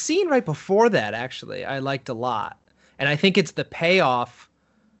because the scene right before that, actually, I liked a lot. And I think it's the payoff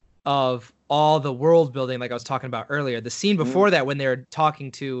of all the world building, like I was talking about earlier. The scene before that, when they're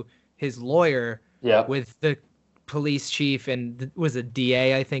talking to his lawyer with the police chief and was a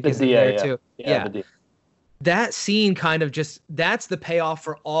DA, I think, is in there too. Yeah. That scene kind of that's the payoff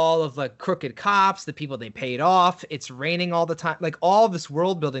for all of the crooked cops, the people they paid off. It's raining all the time. Like, all this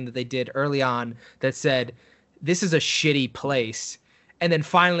world building that they did early on that said, this is a shitty place. And then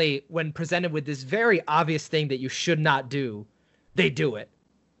finally, when presented with this very obvious thing that you should not do, they do it.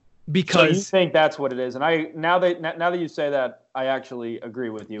 Because so you think that's what it is. And now that you say that, I actually agree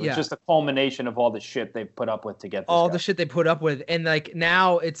with you. It's just a culmination of all the shit they've put up with to get this all guy. The shit they put up with. And like,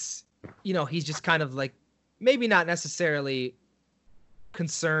 now it's, he's just kind of like, maybe not necessarily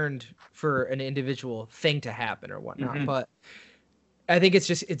concerned for an individual thing to happen or whatnot, but I think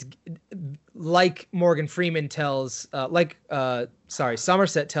it's like Morgan Freeman tells,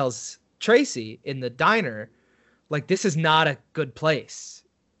 Somerset tells Tracy in the diner, like, this is not a good place.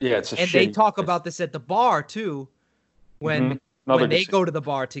 Yeah, it's a shame. And they talk about this at the bar too. When they go to the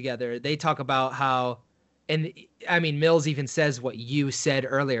bar together, they talk about how, and I mean, Mills even says what you said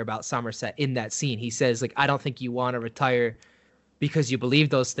earlier about Somerset in that scene. He says, like, I don't think you want to retire because you believe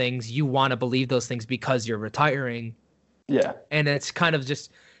those things. You want to believe those things because you're retiring. Yeah. And it's kind of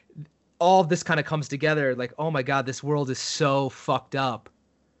just, all of this kind of comes together like, oh my God, this world is so fucked up.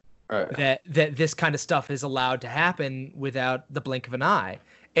 Right. That this kind of stuff is allowed to happen without the blink of an eye.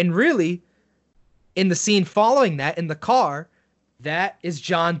 And really, in the scene following that, in the car, that is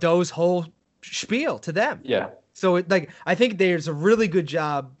John Doe's whole spiel to them. Yeah. So I think there's a really good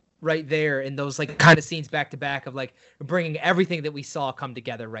job right there in those like kind of scenes back to back of like bringing everything that we saw come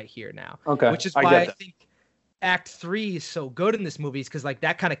together right here now. Okay. Which is why I think Act 3 is so good in this movie, is because like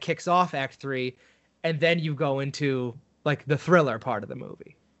that kind of kicks off Act 3, and then you go into like the thriller part of the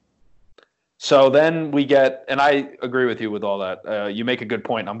movie. So then we get, and I agree with you with all that. You make a good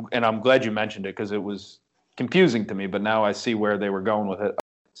point, and I'm glad you mentioned it because it was confusing to me, but now I see where they were going with it.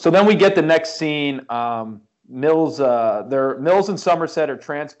 So then we get the next scene. Mills and Somerset are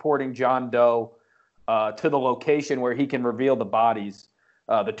transporting John Doe to the location where he can reveal the bodies,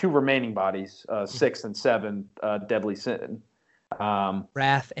 the two remaining bodies, 6 and 7, Deadly Sin.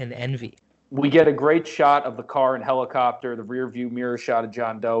 Wrath and Envy. We get a great shot of the car and helicopter. The rear view mirror shot of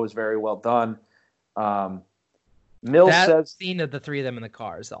John Doe is very well done. Mills says scene of the three of them in the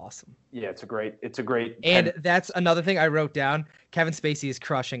car is awesome. Yeah, it's a great. And that's another thing I wrote down. Kevin Spacey is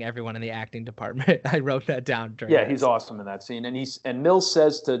crushing everyone in the acting department. I wrote that down he's awesome in that scene. And Mills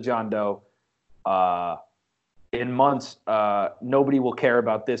says to John Doe, in months, nobody will care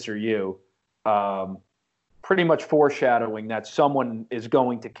about this or you. Pretty much foreshadowing that someone is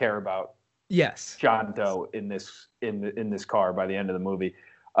going to care about John Doe in this car by the end of the movie.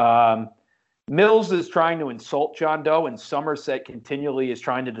 Mills is trying to insult John Doe, and Somerset continually is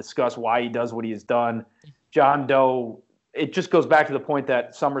trying to discuss why he does what he has done. John Doe, it just goes back to the point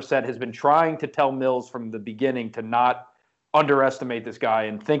that Somerset has been trying to tell Mills from the beginning to not underestimate this guy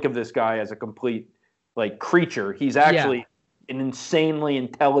and think of this guy as a complete like creature. He's actually an insanely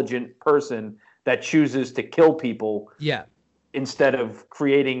intelligent person that chooses to kill people instead of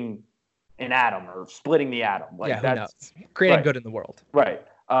creating an atom or splitting the atom. Like, yeah, who that's knows? Creating right. good in the world. Right.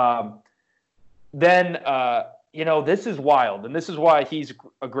 Then, this is wild, and this is why he's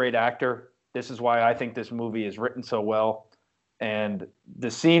a great actor. This is why I think this movie is written so well. And the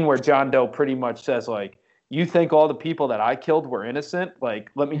scene where John Doe pretty much says, like, you think all the people that I killed were innocent?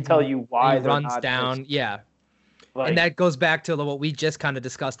 Like, let me tell you why he they're runs not down. innocent. Yeah. Like, And that goes back to what we just kind of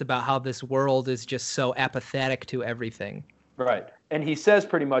discussed about how this world is just so apathetic to everything. right. And he says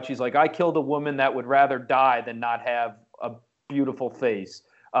pretty much, he's like, I killed a woman that would rather die than not have a beautiful face.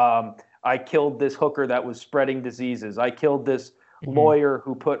 I killed this hooker that was spreading diseases. I killed this lawyer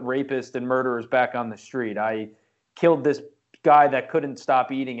who put rapists and murderers back on the street. I killed this guy that couldn't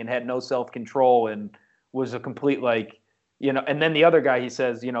stop eating and had no self-control and was a complete, like, and then the other guy, he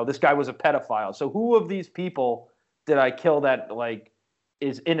says, this guy was a pedophile. So who of these people did I kill that, like,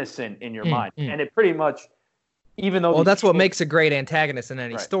 is innocent in your mind? And it pretty much, even though... Well, that's what makes a great antagonist in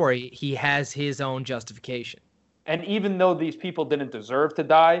any right. story. He has his own justification. And even though these people didn't deserve to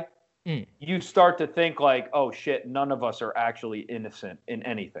die, you start to think, like, oh, shit, none of us are actually innocent in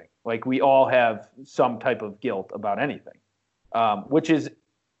anything. Like, we all have some type of guilt about anything, which is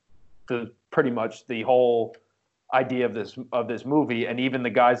pretty much the whole idea of this movie. And even the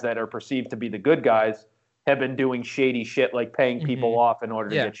guys that are perceived to be the good guys have been doing shady shit, like paying people off in order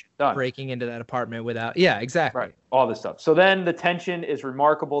to get shit done. Breaking into that apartment without... Yeah, exactly. Right. All this stuff. So then the tension is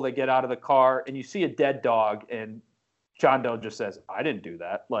remarkable. They get out of the car, and you see a dead dog, and John Doe just says, I didn't do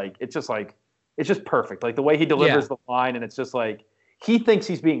that. Like, it's just perfect. Like, the way he delivers the line, and it's just like, he thinks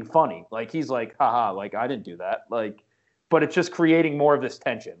he's being funny. Like, he's like, haha, like, I didn't do that. Like, but it's just creating more of this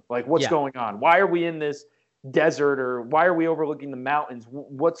tension. Like, what's going on? Why are we in this desert, or why are we overlooking the mountains?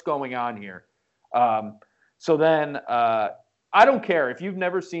 What's going on here? So then, I don't care if you've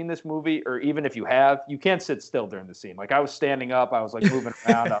never seen this movie, or even if you have, you can't sit still during the scene. Like, I was standing up, I was like moving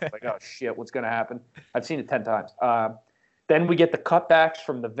around. I was like, oh shit, what's going to happen? I've seen it 10 times. Then we get the cutbacks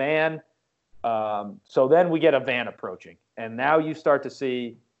from the van. So then we get a van approaching, and now you start to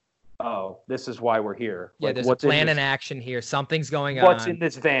see, oh, this is why we're here. Yeah, like, there's a plan in action here. Something's going on. What's in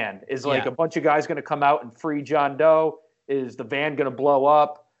this van? Is like a bunch of guys going to come out and free John Doe? Is the van going to blow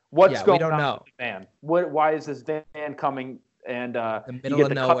up? What's going on with the van? Why is this van coming? And the middle you get of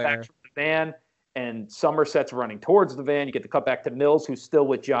the nowhere. cutback from the van, and Somerset's running towards the van. You get the cutback to Mills, who's still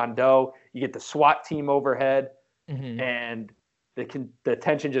with John Doe. You get the SWAT team overhead, and the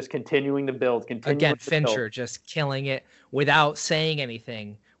tension just continuing to build. Again, Fincher just killing it without saying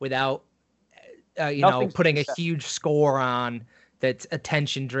anything, without putting a huge score on that's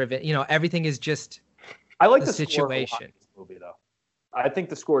attention driven. Everything is just I like the situation. situation. In this movie, though, I think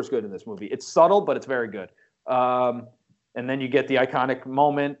the score is good in this movie. It's subtle, but it's very good. And then you get the iconic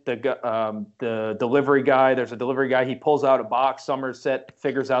moment, the delivery guy. There's a delivery guy. He pulls out a box. Somerset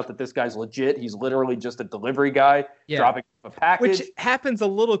figures out that this guy's legit. He's literally just a delivery guy dropping a package. Which happens a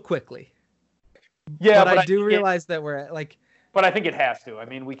little quickly. Yeah, but I do realize that we're like... But I think it has to. I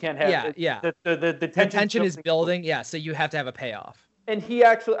mean, we can't have... The tension is building. Yeah, so you have to have a payoff. And he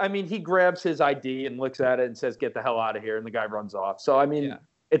actually... I mean, he grabs his ID and looks at it and says, get the hell out of here. And the guy runs off. So, I mean... Yeah.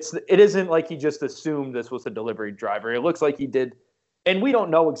 It isn't like he just assumed this was a delivery driver. It looks like he did, and we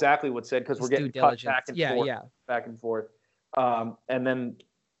don't know exactly what's said because we're getting cut back and forth. And then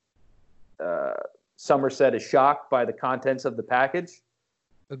Somerset is shocked by the contents of the package.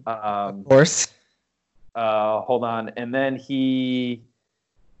 Of course. Hold on, and then he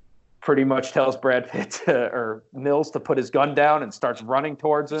pretty much tells Brad Pitt or Mills to put his gun down and starts running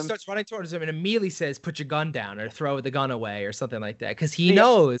towards him. He starts running towards him and immediately says, put your gun down or throw the gun away or something like that. Because he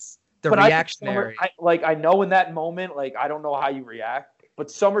knows the reactionary. I know in that moment, like, I don't know how you react,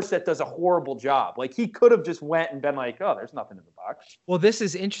 but Somerset does a horrible job. Like, he could have just went and been like, oh, there's nothing in the box. Well, this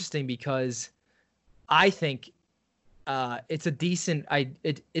is interesting because I think it's a decent...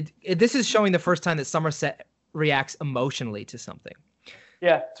 this is showing the first time that Somerset reacts emotionally to something.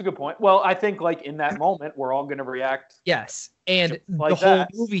 Yeah, it's a good point. Well, I think, like, in that moment, we're all going to react. Yes, and the whole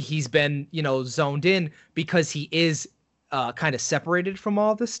movie he's been, zoned in because he is kind of separated from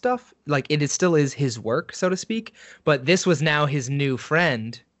all this stuff. Like, still is his work, so to speak. But this was now his new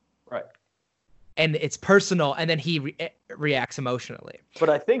friend. Right. And it's personal, and then he reacts emotionally. But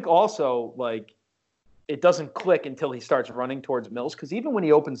I think also, like, it doesn't click until he starts running towards Mills. Because even when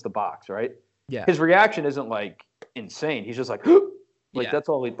he opens the box, right? Yeah. His reaction isn't, like, insane. He's just like... that's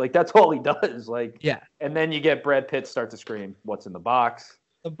all he does. Like, yeah. And then you get Brad Pitt start to scream, "What's in the box?"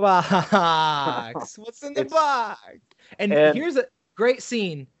 The box. What's in the box? And here's a great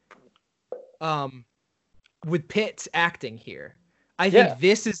scene with Pitt's acting here. I think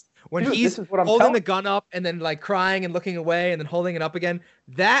this is when he's holding the gun up and then like crying and looking away and then holding it up again.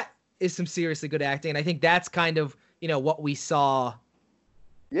 That is some seriously good acting, and I think that's kind of what we saw.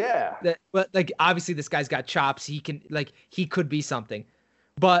 Yeah. But like obviously this guy's got chops. He could be something,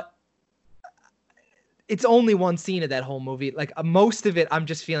 but it's only one scene of that whole movie. Like most of it, I'm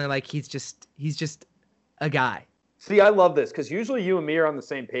just feeling like he's just a guy. See, I love this because usually you and me are on the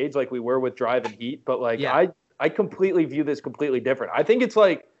same page, like we were with Drive and Heat. But like I completely view this completely different. I think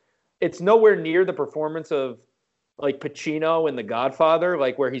it's nowhere near the performance of like Pacino in The Godfather,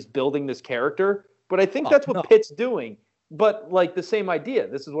 like where he's building this character. But I think that's what Pitt's doing. But like the same idea.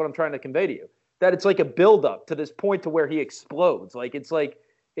 This is what I'm trying to convey to you. That it's like a build-up to this point to where he explodes.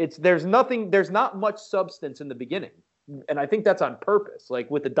 There's not much substance in the beginning. And I think that's on purpose, like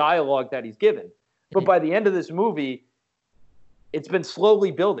with the dialogue that he's given. But by the end of this movie, it's been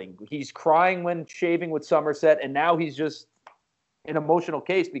slowly building. He's crying when shaving with Somerset, and now he's just an emotional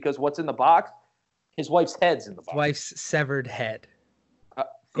case because what's in the box? His wife's head's in the box. Wife's severed head.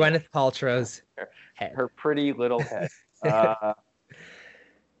 Gwyneth Paltrow's head. Her pretty little head.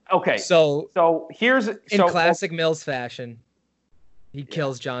 Okay. So here's in classic Mills fashion, he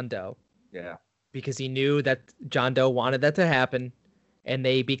kills John Doe. Yeah. Because he knew that John Doe wanted that to happen, and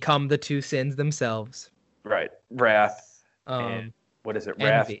they become the two sins themselves. Right. Wrath. And what is it?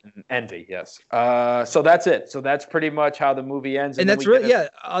 Wrath envy. And envy. Yes. So that's it. So that's pretty much how the movie ends. And that's really,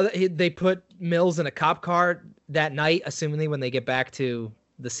 they put Mills in a cop car that night, assumingly when they get back to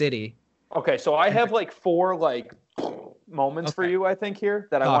the city. Okay. So I have like 4 moments for you, I think, here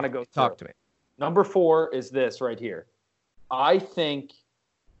that I want to go through. Talk to me. Number 4 is this right here. I think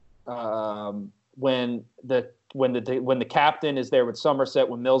when the captain is there with Somerset,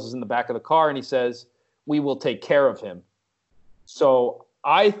 when Mills is in the back of the car and he says, "We will take care of him." So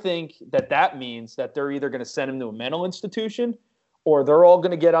I think that means that they're either going to send him to a mental institution or they're all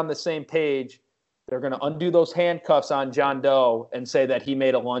going to get on the same page. They're going to undo those handcuffs on John Doe and say that he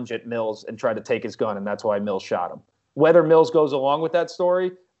made a lunge at Mills and tried to take his gun, and that's why Mills shot him. Whether Mills goes along with that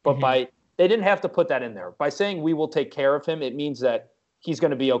story, but they didn't have to put that in there. By saying "we will take care of him," it means that he's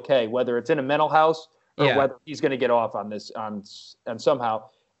going to be okay, whether it's in a mental house or whether he's going to get off on this and somehow.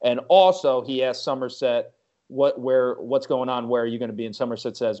 And also, he asked Somerset, what's going on? Where are you going to be? And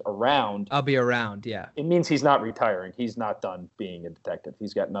Somerset says, "Around." I'll be around. Yeah. It means he's not retiring. He's not done being a detective.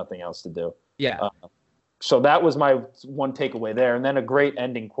 He's got nothing else to do. Yeah. So that was my one takeaway there. And then a great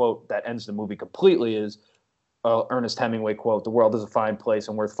ending quote that ends the movie completely is Ernest Hemingway quote, "The world is a fine place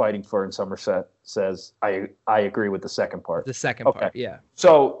and worth fighting for." And Somerset says, I agree with the second part. The second part. Yeah.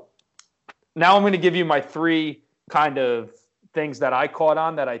 So now I'm going to give you my 3 kind of things that I caught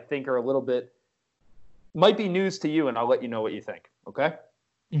on that I think are a little bit, might be news to you, and I'll let you know what you think. Okay.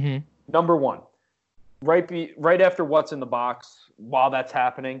 Mm-hmm. Number 1, right after what's in the box, while that's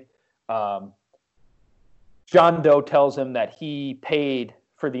happening, John Doe tells him that he paid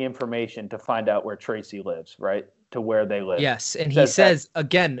for the information to find out where Tracy lives, right? To where they live. Yes. And he says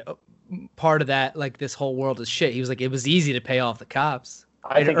again, part of that, like, this whole world is shit. He was like, it was easy to pay off the cops.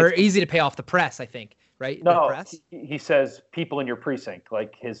 Or easy to pay off the press, I think. Right? No, the press? He says people in your precinct,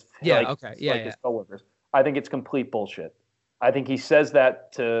 like his his coworkers. I think it's complete bullshit. I think he says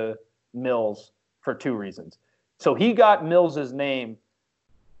that to Mills for 2 reasons. So he got Mills's name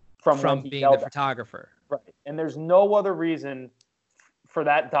from being the photographer. Right. And there's no other reason for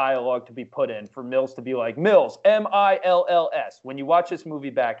that dialogue to be put in, for Mills to be like, Mills, Mills. When you watch this movie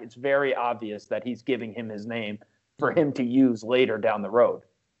back, it's very obvious that he's giving him his name for him to use later down the road.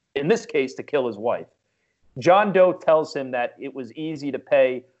 In this case, to kill his wife. John Doe tells him that it was easy to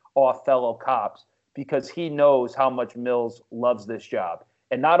pay off fellow cops because he knows how much Mills loves this job.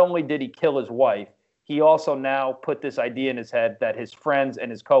 And not only did he kill his wife, he also now put this idea in his head that his friends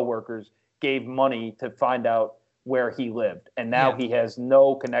and his coworkers gave money to find out where he lived. And now he has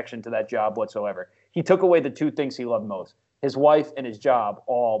no connection to that job whatsoever. He took away the 2 things he loved most, his wife and his job,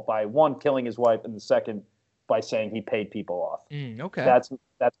 all by 1, killing his wife, and the second by saying he paid people off. Okay.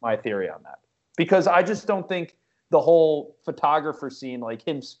 That's my theory on that. Because I just don't think the whole photographer scene, like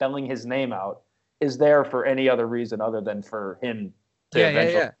him spelling his name out, is there for any other reason other than for him to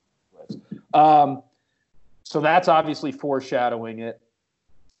eventually. So that's obviously foreshadowing it.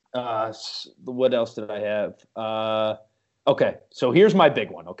 What else did I have? Okay, so here's my big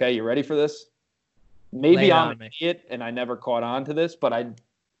one. Okay, you ready for this? Maybe I'm an idiot and I never caught on to this, but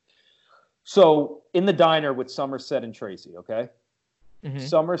So in the diner with Somerset and Tracy, okay? Mm-hmm.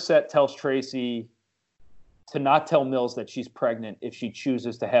 Somerset tells Tracy to not tell Mills that she's pregnant if she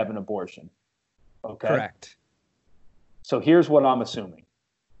chooses to have an abortion. Okay? Correct. So here's what I'm assuming.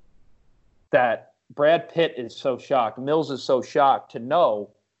 That Brad Pitt is so shocked, Mills is so shocked to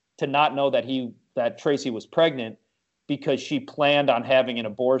not know that Tracy was pregnant because she planned on having an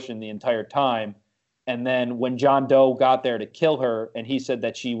abortion the entire time. And then when John Doe got there to kill her, and he said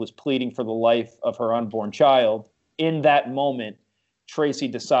that she was pleading for the life of her unborn child, in that moment, Tracy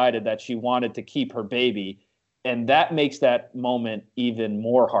decided that she wanted to keep her baby. And that makes that moment even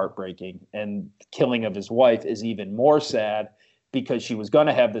more heartbreaking. And the killing of his wife is even more sad because she was going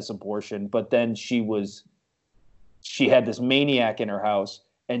to have this abortion, but then she had this maniac in her house,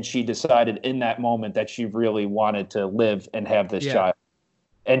 and she decided in that moment that she really wanted to live and have this child.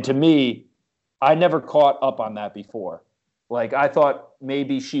 And to me, I never caught up on that before. Like, I thought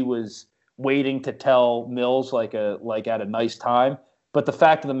maybe she was waiting to tell Mills like at a nice time. But the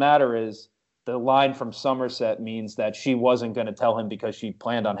fact of the matter is, the line from Somerset means that she wasn't going to tell him because she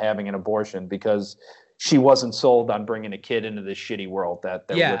planned on having an abortion, because she wasn't sold on bringing a kid into this shitty world that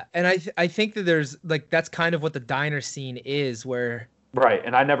they're with. And I think that there's like, that's kind of what the diner scene is, where right.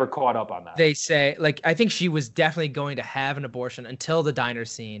 And I never caught up on that. They say, like, I think she was definitely going to have an abortion until the diner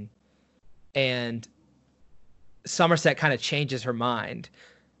scene, and Somerset kind of changes her mind.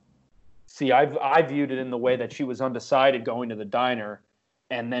 See, I viewed it in the way that she was undecided going to the diner,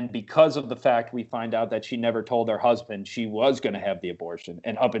 and then because of the fact we find out that she never told her husband she was going to have the abortion,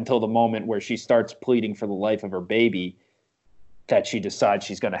 and up until the moment where she starts pleading for the life of her baby, that she decides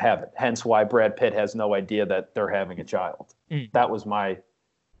she's going to have it. Hence why Brad Pitt has no idea that they're having a child. That was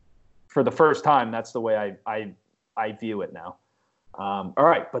for the first time, that's the way I view it now. All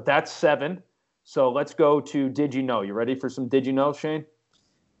right, but that's 7. So let's go to Did You Know? You ready for some Did You Know, Shane?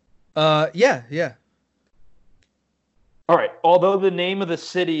 Yeah. All right. Although the name of the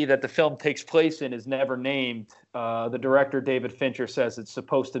city that the film takes place in is never named, the director, David Fincher, says it's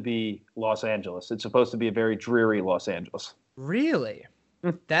supposed to be Los Angeles. It's supposed to be a very dreary Los Angeles. Really?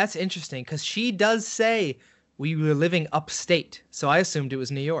 That's interesting, because she does say we were living upstate, so I assumed it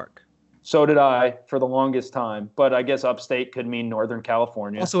was New York. So did I for the longest time, but I guess upstate could mean Northern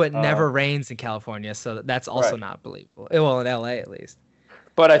California. Also, it never rains in California, so that's also not believable. Well, in LA at least.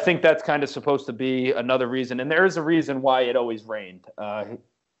 But I think that's kind of supposed to be another reason. And there is a reason why it always rained.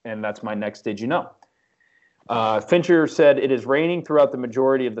 And that's my next Did You Know? Fincher said it is raining throughout the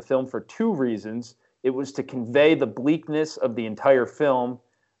majority of the film for 2 reasons. It was to convey the bleakness of the entire film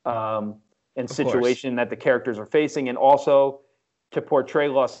and situation that the characters are facing, and also to portray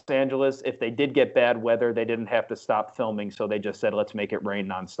Los Angeles. If they did get bad weather, they didn't have to stop filming, so they just said, let's make it rain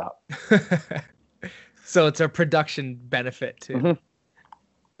nonstop. So it's a production benefit, too. Mm-hmm.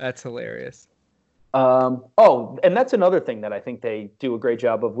 That's hilarious. And that's another thing that I think they do a great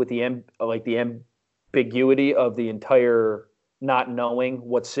job of with the ambiguity of the entire not knowing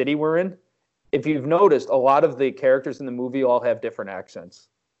what city we're in. If you've noticed, a lot of the characters in the movie all have different accents.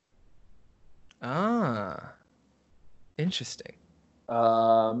 Ah, interesting.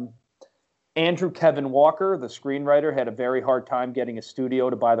 Andrew Kevin Walker, the screenwriter, had a very hard time getting a studio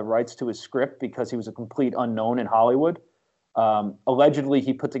to buy the rights to his script because he was a complete unknown in Hollywood. Allegedly,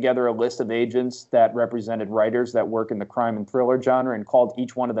 he put together a list of agents that represented writers that work in the crime and thriller genre and called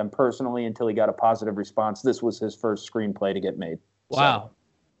each one of them personally until he got a positive response. This was his first screenplay to get made. Wow. So,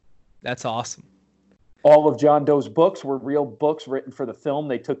 that's awesome. All of John Doe's books were real books written for the film.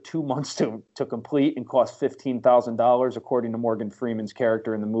 They took 2 months to complete and cost $15,000. According to Morgan Freeman's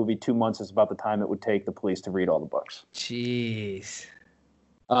character in the movie, 2 months is about the time it would take the police to read all the books. Jeez.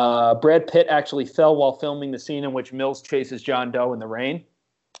 Brad Pitt actually fell while filming the scene in which Mills chases John Doe in the rain.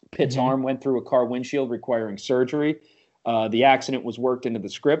 Pitt's arm went through a car windshield, requiring surgery. The accident was worked into the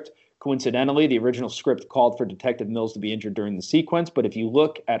script. Coincidentally, the original script called for Detective Mills to be injured during the sequence, but if you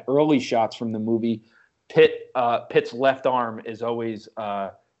look at early shots from the movie, Pitt's left arm is always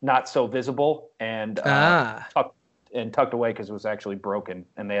not so visible and tucked away because it was actually broken,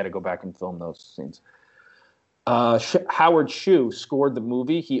 and they had to go back and film those scenes. Howard Shue scored the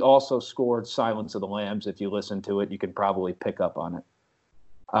movie. He also scored Silence of the Lambs. If you listen to it, you can probably pick up on it.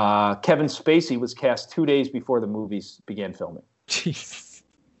 Kevin Spacey was cast 2 days before the movies began filming. Jeez.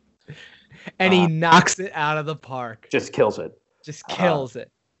 And he knocks it out of the park. Just kills it. Just kills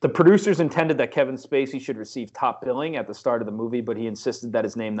it. The producers intended that Kevin Spacey should receive top billing at the start of the movie, but he insisted that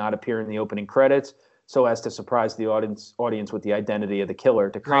his name not appear in the opening credits so as to surprise the audience with the identity of the killer.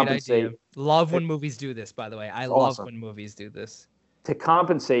 To compensate. Idea. Love when movies do this, by the way. I love when movies do this. To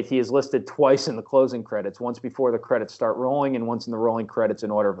compensate, he is listed twice in the closing credits, once before the credits start rolling and once in the rolling credits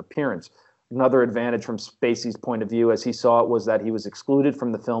in order of appearance. Another advantage from Spacey's point of view, as he saw it, was that he was excluded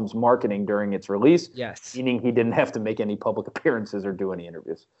from the film's marketing during its release, meaning he didn't have to make any public appearances or do any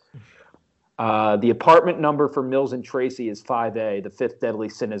interviews. The apartment number for Mills and Tracy is 5A. The fifth deadly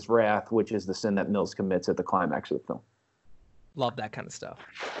sin is wrath, which is the sin that Mills commits at the climax of the film. Love that kind of stuff.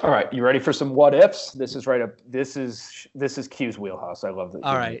 All right, you ready for some what ifs? This is right up. This is Q's wheelhouse. I love it.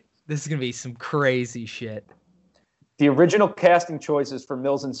 All right, this is gonna be some crazy shit. The original casting choices for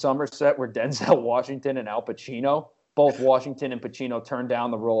Mills and Somerset were Denzel Washington and Al Pacino. Both Washington and Pacino turned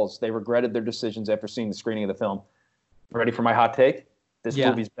down the roles. They regretted their decisions after seeing the screening of the film. Ready for my hot take? This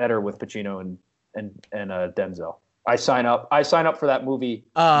movie's better with Pacino and Denzel. I sign up. I sign up for that movie.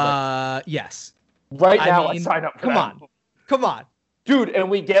 Yes. Right now, I sign up for that movie. Come on. Dude, and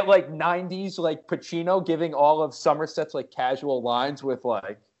we get like 90s like Pacino giving all of Somerset's like casual lines with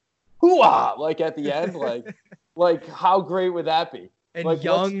like hoo-ah, like at the end, like how great would that be? And like,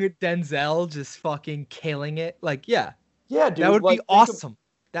 young Denzel just fucking killing it. Like, yeah, dude, that would be awesome.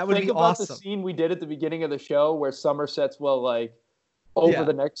 That would be think awesome. Think about the scene we did at the beginning of the show where Somerset's like, over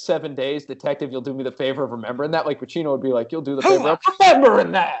the next 7 days, detective, you'll do me the favor of remembering that. Like Pacino would be like, you'll do the favor of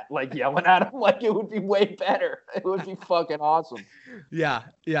remembering that. Like yelling at him, like it would be way better. It would be fucking awesome. Yeah.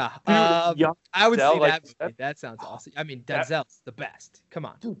 Dude, I would see like, that movie. That sounds awesome. I mean, Denzel's the best. Come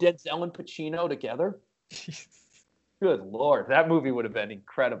on. Dude, Denzel and Pacino together? Good Lord. That movie would have been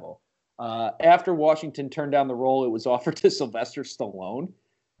incredible. After Washington turned down the role, it was offered to Sylvester Stallone.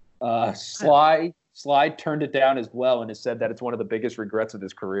 Sly turned it down as well and has said that it's one of the biggest regrets of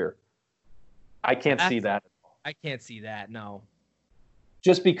his career. I can't see that. I can't see that, no.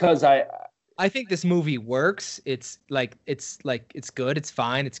 Just because I think this movie works. It's good. It's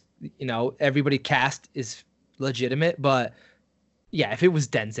fine. It's, everybody cast is legitimate, but yeah, if it was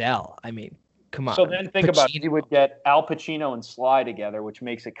Denzel, I mean, come on. So then think about it. You would get Al Pacino and Sly together, which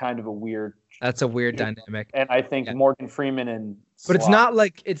makes it kind of a weird. That's a weird dynamic. And I think Morgan Freeman and Sly. But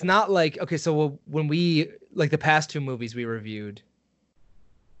it's not like okay, so when we like the past two movies we reviewed,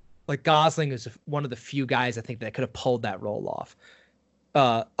 like Gosling is one of the few guys I think that could have pulled that role off.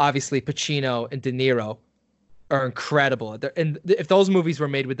 Obviously Pacino and De Niro are incredible. And if those movies were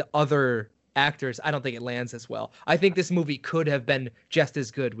made with the other actors, I don't think it lands as well. I think this movie could have been just as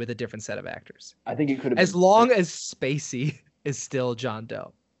good with a different set of actors. I think it could have as long as Spacey is still John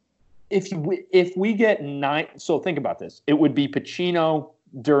Doe. If we get 9, so think about this. It would be Pacino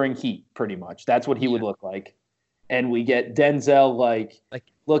during Heat, pretty much. That's what he would look like. And we get Denzel like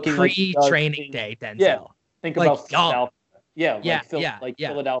looking pre-training day Denzel. Yeah, think about Philadelphia.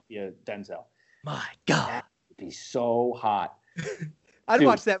 Philadelphia Denzel. My God, that would be so hot. I'd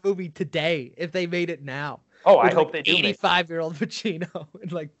watch that movie today if they made it now. Oh, I hope they do. 85-year-old Pacino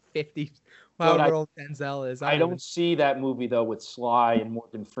and like 50-year-old Denzel is. I don't see that movie though with Sly and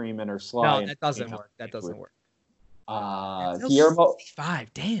Morgan Freeman or Sly. No, that doesn't work. That doesn't work. Guillermo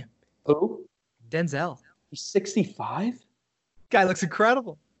 65. Damn. Who? Denzel. He's 65. Guy looks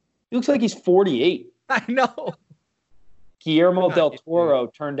incredible. He looks like he's 48. I know. Guillermo del Toro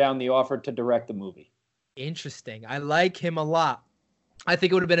turned down the offer to direct the movie. Interesting. I like him a lot. I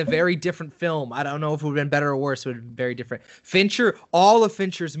think it would have been a very different film. I don't know if it would have been better or worse. It would have been very different. Fincher, all of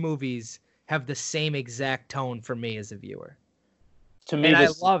Fincher's movies have the same exact tone for me as a viewer. To me, and I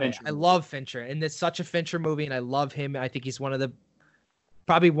love it. I love Fincher. And it's such a Fincher movie, and I love him. I think he's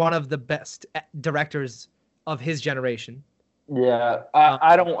probably one of the best directors of his generation. Yeah,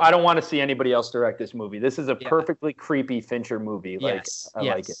 I don't want to see anybody else direct this movie. This is a perfectly creepy Fincher movie. Like I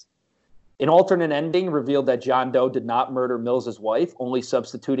like it. An alternate ending revealed that John Doe did not murder Mills's wife, only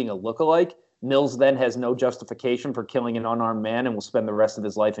substituting a lookalike. Mills then has no justification for killing an unarmed man and will spend the rest of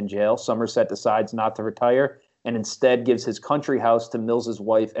his life in jail. Somerset decides not to retire and instead gives his country house to Mills's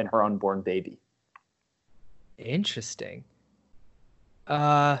wife and her unborn baby. Interesting.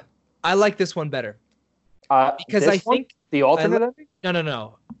 I like this one better. Because I think the alternate ending?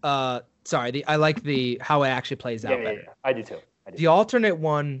 No. Sorry, I like how it actually plays out better. Yeah. I do too. The alternate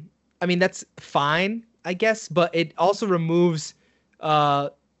one, I mean, that's fine, I guess, but it also removes,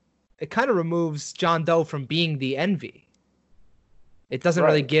 it kind of removes John Doe from being the envy. It doesn't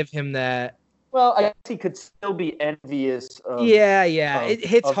really give him that. Well, I guess he could still be envious of. It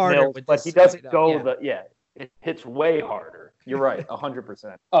hits harder Mills, with but this. he doesn't go it hits way harder. You're right,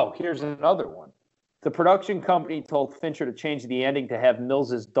 100%. Oh, here's another one. The production company told Fincher to change the ending to have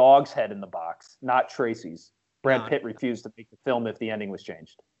Mills's dog's head in the box, not Tracy's. Brad Pitt refused to make the film if the ending was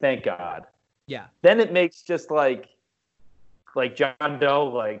changed. Thank God. Yeah. Then it makes just like John Doe,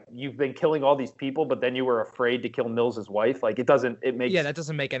 like you've been killing all these people, but then you were afraid to kill Mills's wife. Like that doesn't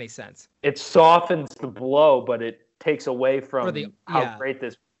make any sense. It softens the blow, but it takes away from how great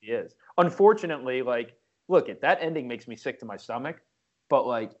this movie is. Unfortunately, that ending makes me sick to my stomach,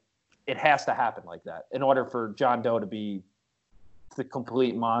 but it has to happen like that in order for John Doe to be the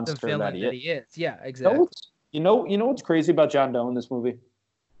complete monster that he is. Yeah, exactly. You know what's crazy about John Doe in this movie?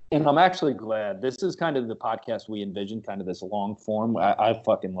 And I'm actually glad. This is kind of the podcast we envisioned, kind of this long form. I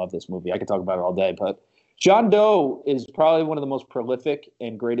fucking love this movie. I could talk about it all day. But John Doe is probably one of the most prolific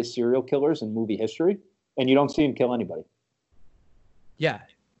and greatest serial killers in movie history. And you don't see him kill anybody. Yeah,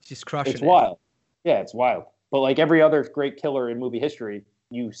 just crushing it. It's wild. Yeah, it's wild. But like every other great killer in movie history,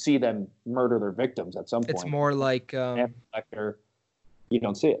 you see them murder their victims at some point. It's more like... you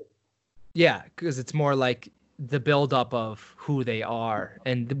don't see it. Yeah, because it's more like the buildup of who they are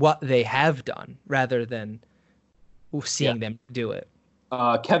and what they have done rather than seeing them do it.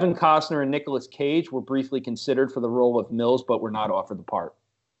 Kevin Costner and Nicolas Cage were briefly considered for the role of Mills, but were not offered the part.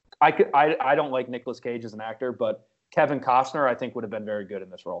 I don't like Nicolas Cage as an actor, but Kevin Costner I think would have been very good in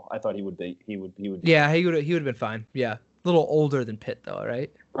this role. I thought he would be. Yeah, he would have been fine. Yeah, a little older than Pitt though,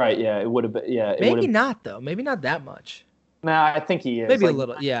 right? Right. Yeah, it would have been. Yeah, maybe not though. Maybe not that much. Nah, I think he is. Maybe a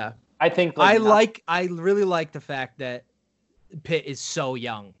little. Yeah. I think I really like the fact that Pitt is so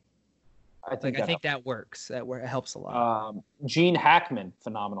young. I think that works. It helps a lot. Gene Hackman,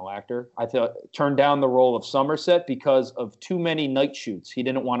 phenomenal actor. I thought turned down the role of Somerset because of too many night shoots. He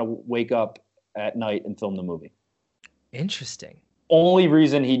didn't want to wake up at night and film the movie. Interesting. Only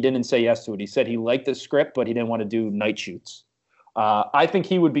reason he didn't say yes to it. He said he liked the script, but he didn't want to do night shoots. I think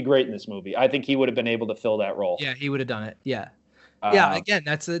he would be great in this movie. I think he would have been able to fill that role. Yeah, he would have done it. Yeah. Yeah, again,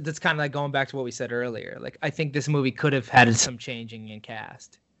 that's kind of like going back to what we said earlier. Like, I think this movie could have had some changing in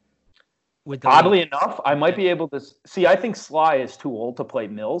cast. Oddly enough, I might be able to see. I think Sly is too old to play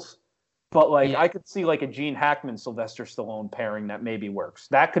Mills, but I could see like a Gene Hackman Sylvester Stallone pairing that maybe works.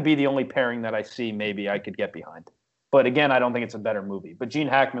 That could be the only pairing that I see. Maybe I could get behind. But again, I don't think it's a better movie. But Gene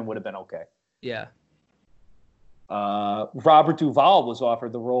Hackman would have been okay. Yeah. Robert Duvall was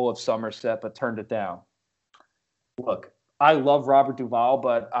offered the role of Somerset, but turned it down. Look. I love Robert Duvall,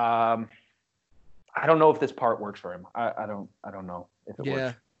 but I don't know if this part works for him. I don't know if it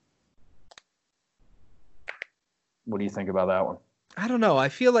works. What do you think about that one? I don't know. I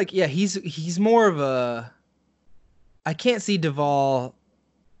feel like he's more of a. I can't see Duvall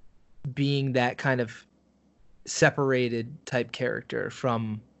being that kind of separated type character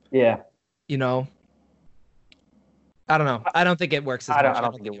from. Yeah. You know. I don't know. I don't think it works as much. I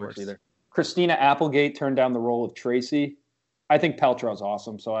don't think it works either. Christina Applegate turned down the role of Tracy. I think Paltrow's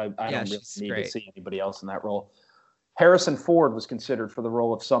awesome, so I don't really need to see anybody else in that role. Harrison Ford was considered for the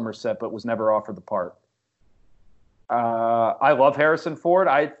role of Somerset, but was never offered the part. I love Harrison Ford.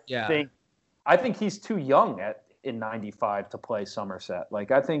 I think he's too young in '95 to play Somerset.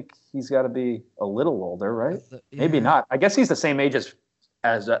 Like, I think he's got to be a little older, right? Maybe not. I guess he's the same age as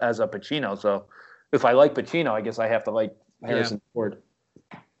a Pacino. So if I like Pacino, I guess I have to like Harrison Ford.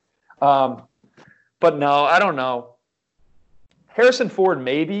 But no, I don't know. Harrison Ford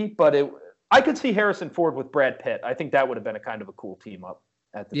maybe, but I could see Harrison Ford with Brad Pitt. I think that would have been a kind of a cool team up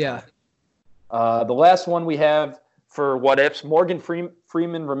at the time. The last one we have for What Ifs, Morgan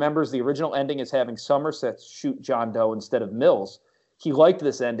Freeman remembers the original ending as having Somerset shoot John Doe instead of Mills. He liked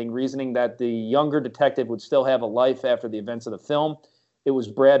this ending, reasoning that the younger detective would still have a life after the events of the film. It was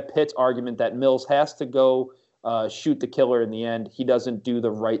Brad Pitt's argument that Mills has to go shoot the killer in the end. He doesn't do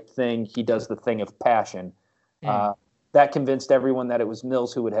the right thing. He does the thing of passion. That convinced everyone that it was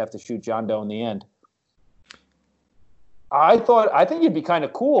Mills who would have to shoot John Doe in the end. I think it'd be kind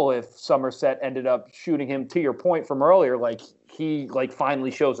of cool if Somerset ended up shooting him, to your point from earlier, like he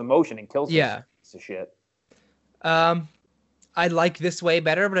finally shows emotion and kills this piece of shit. I like this way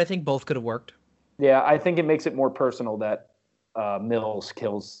better, but I think both could have worked. Yeah, I think it makes it more personal that Mills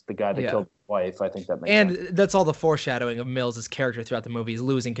kills the guy that killed his wife. I think that makes sense. And that's all the foreshadowing of Mills' character throughout the movie. He's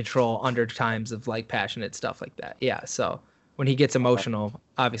losing control under times of like passionate stuff like that. Yeah, so when he gets emotional,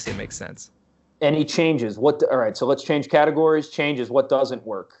 obviously it makes sense. And he changes. All right, so let's change categories. Changes what doesn't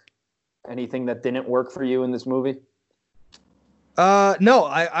work. Anything that didn't work for you in this movie? No,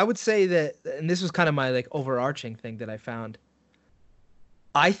 I would say that, and this was kind of my like overarching thing that I found.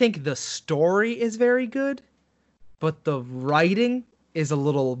 I think the story is very good, but the writing is a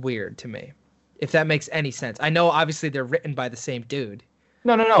little weird to me, if that makes any sense. I know obviously they're written by the same dude.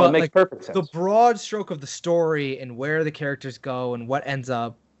 No, it makes perfect sense. The broad stroke of the story and where the characters go and what ends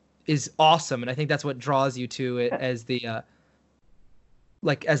up is awesome, and I think that's what draws you to it as the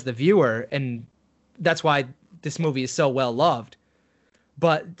as the viewer, and that's why this movie is so well loved.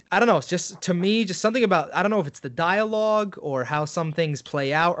 But I don't know, it's just, to me, just something about, I don't know if it's the dialogue or how some things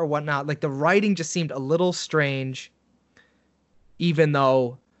play out or whatnot. Like, the writing just seemed a little strange, even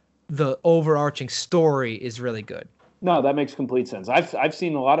though the overarching story is really good. No, that makes complete sense. I've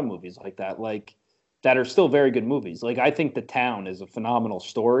seen a lot of movies like that, that are still very good movies. Like, I think The Town is a phenomenal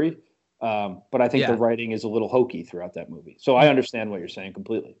story, But I think the writing is a little hokey throughout that movie. So I understand what you're saying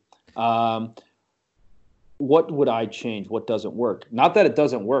completely. What would I change? What doesn't work? Not that it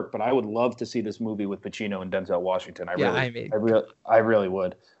doesn't work, but I would love to see this movie with Pacino and Denzel Washington. I really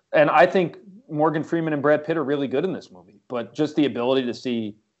would. And I think Morgan Freeman and Brad Pitt are really good in this movie. But just the ability to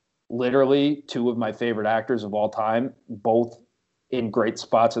see literally two of my favorite actors of all time, both in great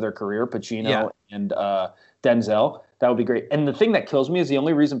spots of their career, Pacino and Denzel, that would be great. And the thing that kills me is the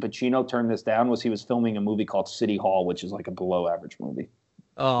only reason Pacino turned this down was he was filming a movie called City Hall, which is like a below average movie.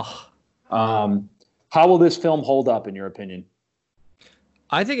 Oh. How will this film hold up, in your opinion?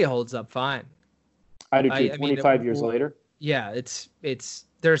 I think it holds up fine. I do too. 25 years later. Yeah, it's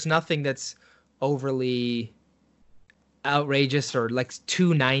there's nothing that's overly outrageous or like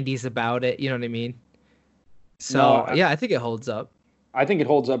too 90s about it. You know what I mean? So I think it holds up. I think it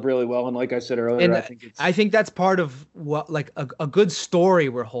holds up really well, and like I said earlier, I think that's part of what like a good story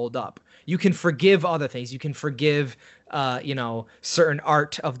will hold up. You can forgive other things. You can forgive, certain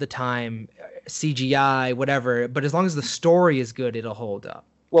art of the time, CGI, whatever. But as long as the story is good, it'll hold up.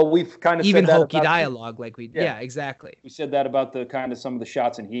 Well, we've kind of even said that hokey dialogue, exactly. We said that about the kind of some of the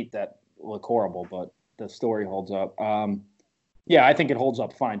shots in Heat that look horrible, but the story holds up. I think it holds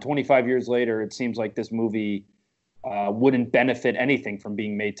up fine. 25 years later, it seems like this movie wouldn't benefit anything from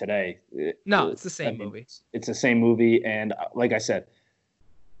being made today. It's the same movie. It's the same movie, and like I said,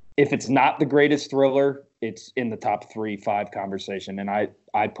 if it's not the greatest thriller, it's in the top 3-5 conversation, and I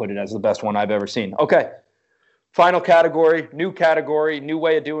put it as the best one I've ever seen. Okay, final category, new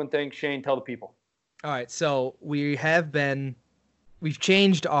way of doing things. Shane, tell the people. All right, so we've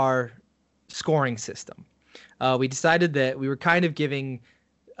changed our scoring system. We decided that we were kind of giving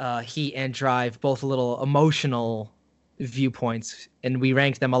Heat and Drive both a little emotional viewpoints, and we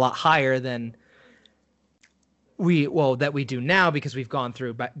ranked them a lot higher than that we do now because we've gone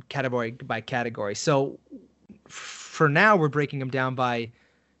through category by category. So for now, we're breaking them down by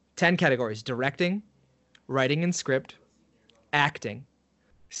 10 categories: directing, writing and script, acting,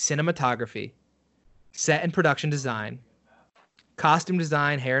 cinematography, set and production design, costume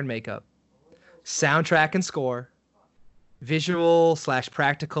design, hair and makeup, soundtrack and score,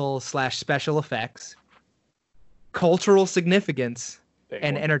 visual/practical/special effects, cultural significance,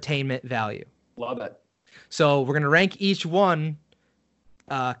 and entertainment value. Love it. So we're going to rank each one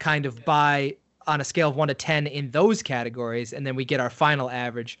kind of on a scale of 1 to 10 in those categories, and then we get our final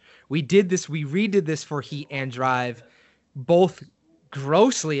average. We redid this for Heat and Drive. Both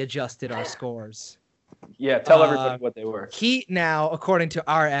grossly adjusted our scores. Yeah, tell everybody what they were. Heat now, according to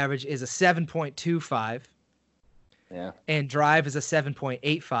our average, is a 7.25. Yeah. And Drive is a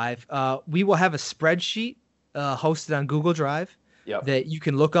 7.85. We will have a spreadsheet hosted on Google Drive that you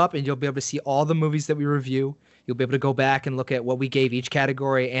can look up, and you'll be able to see all the movies that we review. You'll be able to go back and look at what we gave each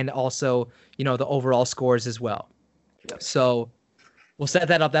category, and also, the overall scores as well. Yep. So we'll set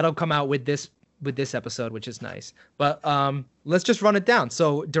that up. That'll come out with this episode, which is nice. But let's just run it down.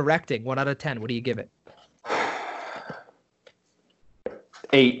 So directing, 1 out of 10. What do you give it?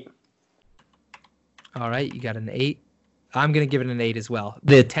 8. All right, you got an 8. I'm going to give it an 8 as well.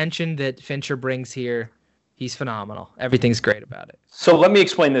 The attention that Fincher brings here, he's phenomenal. Everything's great about it. So let me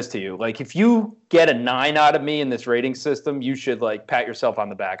explain this to you. Like, if you get a 9 out of me in this rating system, you should, pat yourself on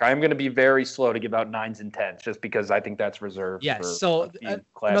the back. I'm going to be very slow to give out 9s and 10s just because I think that's reserved for so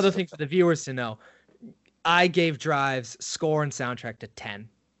another thing for the viewers to know, I gave Drive's score and soundtrack to 10.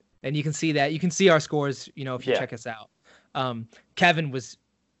 And you can see that. You can see our scores, if you check us out. Kevin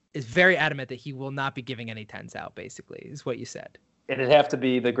is very adamant that he will not be giving any 10s out, basically, is what you said. It'd have to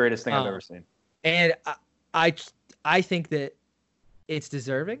be the greatest thing I've ever seen. And I think that it's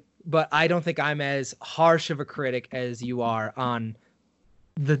deserving, but I don't think I'm as harsh of a critic as you are on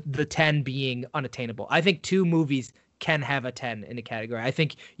the 10 being unattainable. I think 2 movies can have a 10 in a category. I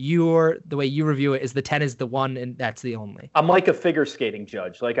think the way you review it is the 10 is the one, and that's the only. I'm like a figure skating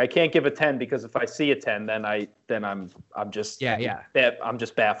judge. Like, I can't give a 10 because if I see a 10, then I'm just I'm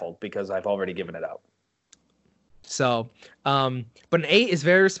just baffled because I've already given it out. So, but an 8 is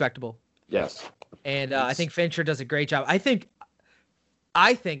very respectable. Yes. And I think Fincher does a great job. I think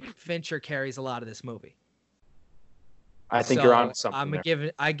Fincher carries a lot of this movie. I think you're on something.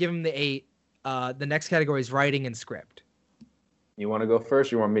 I give him the 8. The next category is writing and script. You want to go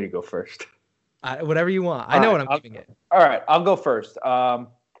first? Or you want me to go first? Whatever you want. I know what I'm giving it. All right, I'll go first. So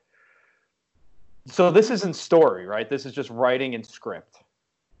this isn't story, right? This is just writing and script.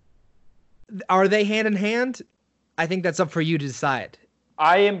 Are they hand in hand? I think that's up for you to decide.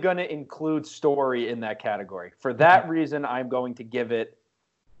 I am going to include story in that category. For that reason, I'm going to give it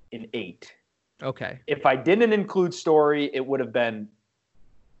an 8. Okay. If I didn't include story, it would have been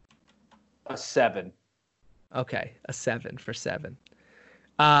A 7. Okay, a 7 for 7.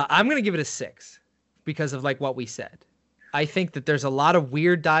 I'm gonna give it a 6 because of like what we said. I think that there's a lot of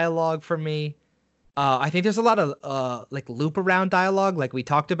weird dialogue for me. I think there's a lot of like loop around dialogue, like we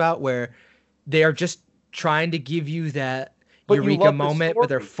talked about, where they are just trying to give you that But you eureka love the moment, but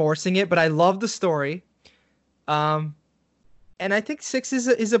they're story. forcing it. But I love the story, and I think 6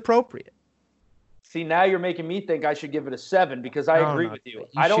 is appropriate. See, now you're making me think I should give it a 7 because I agree with you.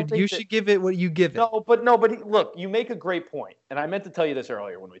 I don't think you should give it what you give it. No, but look, you make a great point, and I meant to tell you this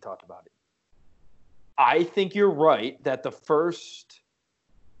earlier when we talked about it. I think you're right that the first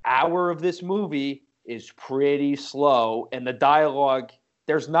hour of this movie is pretty slow, and the dialogue,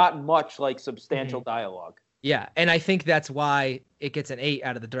 there's not much like substantial dialogue. Yeah, and I think that's why it gets an 8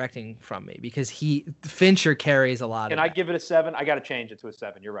 out of the directing from me, because Fincher carries a lot Can of I that. give it a 7? I got to change it to a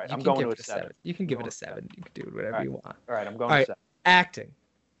 7. You're right. You I'm can going give to it a 7. You can give it a 7. You can do whatever you want. All right, I'm going All to right, 7. acting.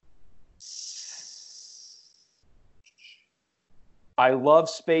 I love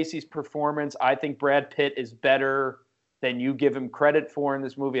Spacey's performance. I think Brad Pitt is better than you give him credit for in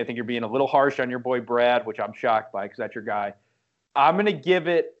this movie. I think you're being a little harsh on your boy Brad, which I'm shocked by because that's your guy. I'm going to give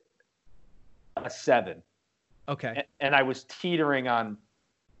it a 7. Okay. And I was teetering on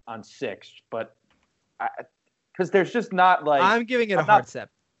 6, but because there's just not like I'm giving it a hard 7.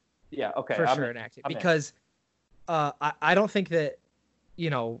 Yeah, okay. For sure in acting. Because I don't think that, I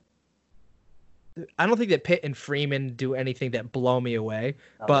don't think that Pitt and Freeman do anything that blow me away.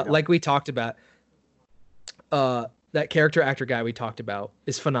 But like we talked about, that character actor guy we talked about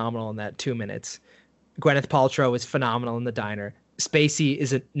is phenomenal in that 2 minutes. Gwyneth Paltrow is phenomenal in the diner. Spacey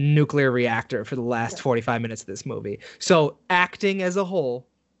is a nuclear reactor for the last 45 minutes of this movie. So acting as a whole,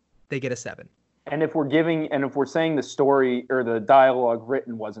 they get a 7. And if we're saying the story or the dialogue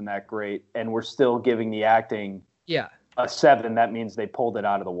written wasn't that great, and we're still giving the acting a 7, that means they pulled it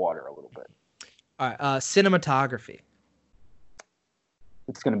out of the water a little bit. All right, cinematography.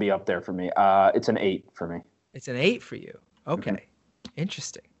 It's going to be up there for me. It's an 8 for me. It's an 8 for you. Okay,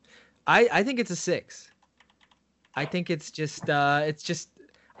 interesting. I think it's a 6. I think it's just. I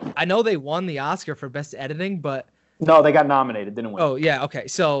know they won the Oscar for best editing, but no, they got nominated, didn't win. Oh yeah, okay.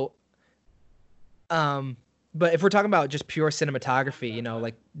 So, but if we're talking about just pure cinematography,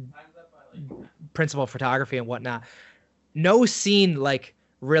 like principal photography and whatnot, no scene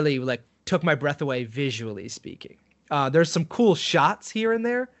really took my breath away visually speaking. There's some cool shots here and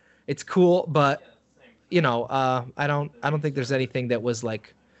there. It's cool, but I don't think there's anything that was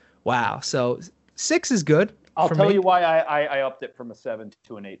like, wow. So 6 is good. I'll tell you why I upped it from a 7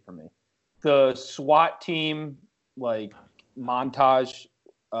 to an 8 for me. The SWAT team montage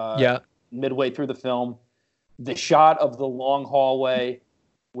midway through the film, the shot of the long hallway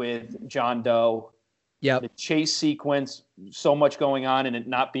with John Doe, the chase sequence, so much going on and it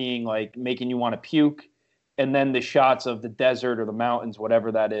not being making you want to puke, and then the shots of the desert or the mountains,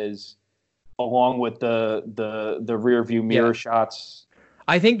 whatever that is, along with the rear view mirror shots.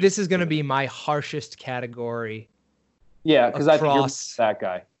 I think this is going to be my harshest category. Yeah, because I think you're that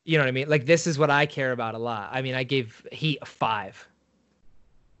guy. You know what I mean? This is what I care about a lot. I mean, I gave Heat a 5.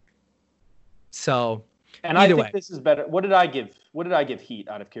 So, and I think this is better. What did I give Heat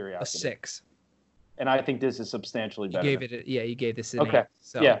out of curiosity? A 6. And I think this is substantially better. You gave this an 8.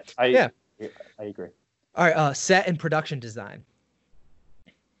 So, I agree. All right, set and production design.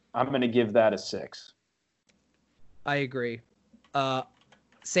 I'm going to give that a 6. I agree.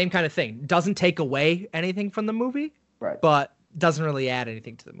 Same kind of thing. Doesn't take away anything from the movie, right? But doesn't really add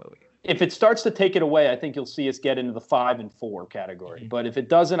anything to the movie. If it starts to take it away, I think you'll see us get into the 5 and 4 category. But if it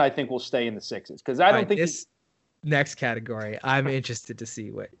doesn't, I think we'll stay in the 6s because I don't think this next category. I'm interested to see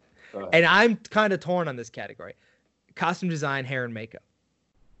what, and I'm kind of torn on this category: costume design, hair, and makeup.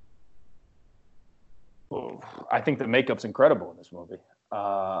 I think the makeup's incredible in this movie.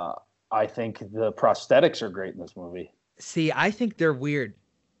 I think the prosthetics are great in this movie. See, I think they're weird.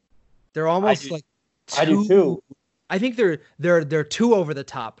 They're almost I do too. I think they're too over the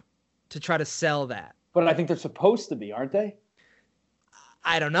top to try to sell that. But I think they're supposed to be, aren't they?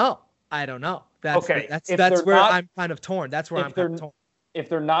 I don't know. That's where I'm kind of torn. That's where I'm kind of torn. If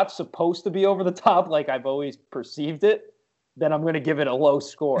they're not supposed to be over the top like I've always perceived it, then I'm going to give it a low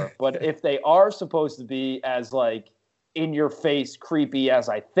score. But if they are supposed to be as in your face creepy as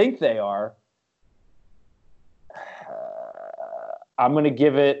I think they are, I'm going to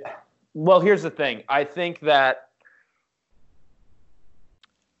give it. Well, here's the thing. I think that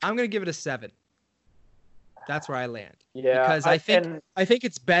I'm going to give it a 7. That's where I land. Yeah, because I think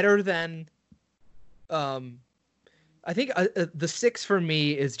it's better than. I think the 6 for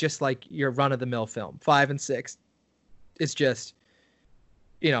me is just like your run of the mill film. 5 and 6, it's just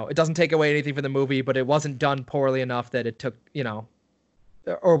it doesn't take away anything from the movie, but it wasn't done poorly enough that it took,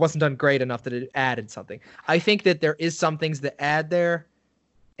 or wasn't done great enough that it added something. I think that there is some things that add there,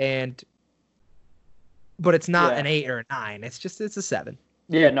 but it's not an 8 or a 9. It's a 7.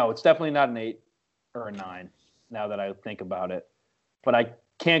 Yeah, no, it's definitely not an 8 or a 9 now that I think about it. But I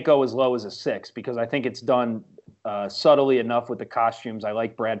can't go as low as a 6 because I think it's done subtly enough with the costumes. I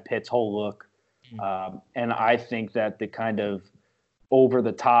like Brad Pitt's whole look. And I think that the kind of over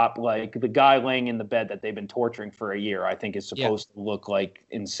the top, like the guy laying in the bed that they've been torturing for a year, I think is supposed to look like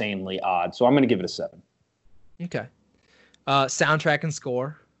insanely odd. So I'm going to give it a 7. Okay. Soundtrack and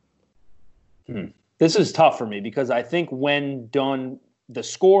score. This is tough for me because I think when done, the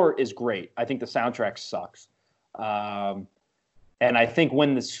score is great. I think the soundtrack sucks. And I think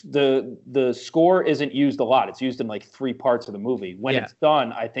when the score isn't used a lot, it's used in like 3 parts of the movie. When it's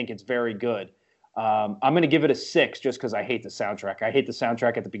done, I think it's very good. I'm going to give it a 6 just because I hate the soundtrack. I hate the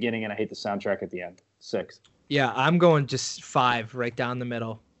soundtrack at the beginning and I hate the soundtrack at the end. 6. Yeah, I'm going just 5 right down the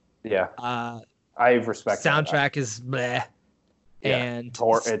middle. Yeah. I respect soundtrack is bleh. Yeah. And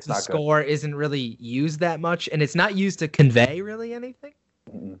it's the not score isn't really used that much, and it's not used to convey really anything.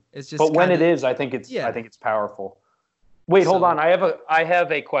 It's just but when it is, I think it's powerful. Wait, hold on. I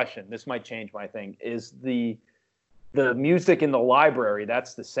have a question. This might change my thing. Is the music in the library,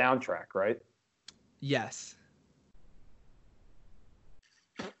 that's the soundtrack, right? Yes.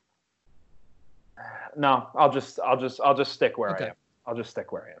 No, I'll just stick where I am. I'll just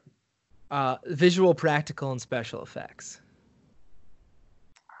stick where I am. Visual, practical, and special effects.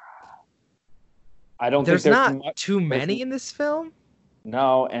 I don't think there's not too many in this film.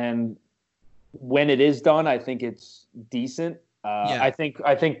 No, and when it is done, I think it's decent. I think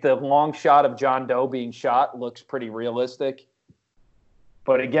the long shot of John Doe being shot looks pretty realistic.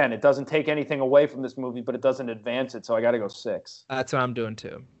 But again, it doesn't take anything away from this movie, but it doesn't advance it, so I got to go 6. That's what I'm doing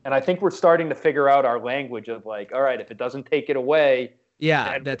too. And I think we're starting to figure out our language of like, all right, if it doesn't take it away,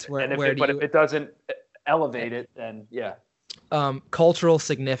 that's where. But if it doesn't elevate it, then yeah. Cultural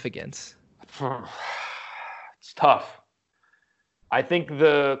significance. It's tough. I think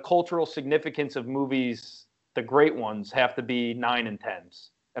the cultural significance of movies, the great ones, have to be 9 and 10s.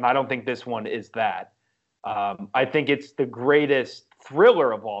 And I don't think this one is that. I think it's the greatest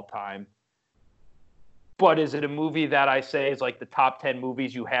thriller of all time. But is it a movie that I say is like the top 10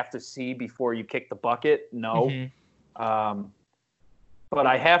 movies you have to see before you kick the bucket? No. Mm-hmm. But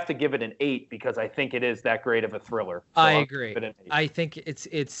I have to give it an 8 because I think it is that great of a thriller. So I agree. I think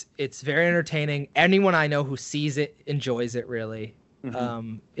it's very entertaining. Anyone I know who sees it enjoys it really.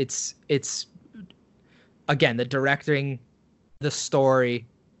 Mm-hmm. It's again, the directing, the story,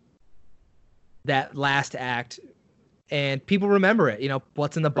 that last act, and people remember it.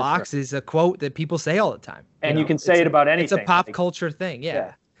 What's in the box is a quote that people say all the time. And you can say it about anything. It's a pop culture thing.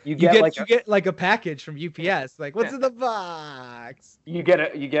 Yeah. You get like a package from UPS. Like, what's in the box? You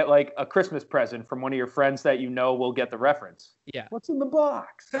get like a Christmas present from one of your friends that will get the reference. Yeah. What's in the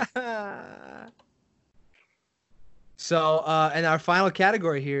box? So, and our final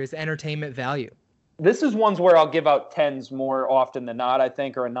category here is entertainment value. This is ones where I'll give out 10s more often than not, I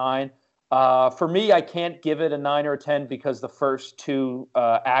think, or a 9. For me, I can't give it a 9 or a 10 because the first 2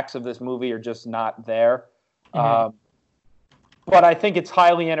 acts of this movie are just not there. Mm-hmm. But I think it's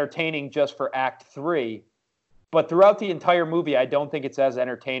highly entertaining just for Act 3. But throughout the entire movie, I don't think it's as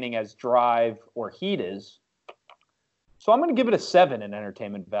entertaining as Drive or Heat is. So I'm going to give it a 7 in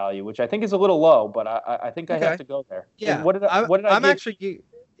entertainment value, which I think is a little low, but I think I have to go there. Yeah.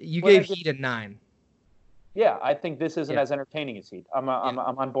 You gave Heat a 9. Yeah, I think this isn't as entertaining as Heat. I'm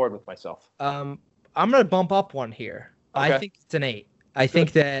on board with myself. I'm going to bump up one here. Okay. I think it's an 8. I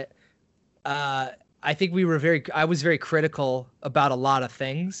think that I think I was very critical about a lot of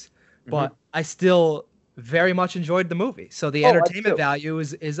things, but I still very much enjoyed the movie. So the entertainment value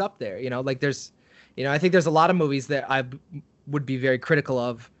is up there. I think there's a lot of movies that I would be very critical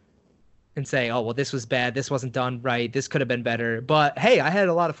of and say, oh, well, this was bad. This wasn't done right. This could have been better. But hey, I had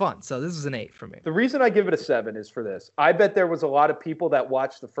a lot of fun. So this is an 8 for me. The reason I give it a 7 is for this. I bet there was a lot of people that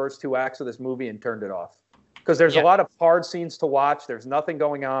watched the first 2 acts of this movie and turned it off because there's a lot of hard scenes to watch. There's nothing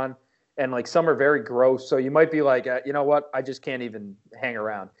going on. And like some are very gross. So you might be like, you know what? I just can't even hang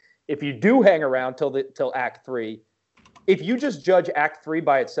around. If you do hang around till Act 3, if you just judge Act 3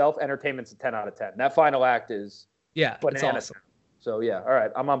 by itself, entertainment's a 10 out of 10. That final act is it's awesome. So yeah, all right,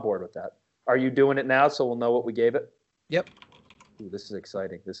 I'm on board with that. Are you doing it now so we'll know what we gave it? Yep. Ooh, this is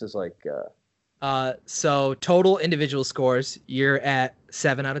exciting. This is like so total individual scores, you're at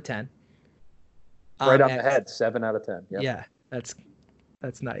 7 out of 10. Right on the head, 7 out of 10. Yep. Yeah, that's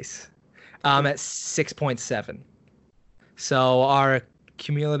nice. At 6.7. So our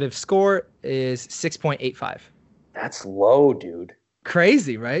cumulative score is 6.85. That's low, dude.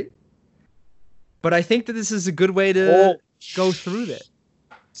 Crazy, right? But I think that this is a good way to go through that.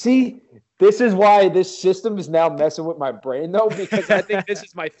 See, this is why this system is now messing with my brain, though, because I think this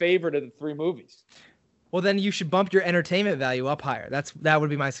is my favorite of the three movies. Well, then you should bump your entertainment value up higher. That would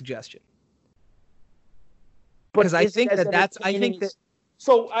be my suggestion. Because I think that.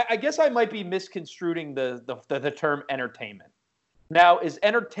 So I guess I might be misconstruing the term entertainment. Now, is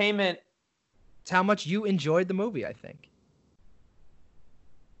entertainment? It's how much you enjoyed the movie, I think.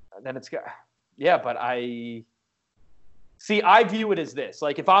 Then it's got. Yeah, but I view it as this.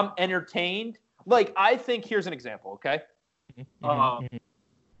 Like, if I'm entertained, like, I think, here's an example, okay?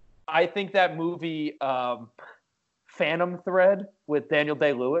 I think that movie, Phantom Thread with Daniel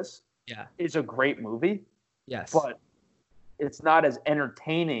Day-Lewis, is a great movie. Yes. But it's not as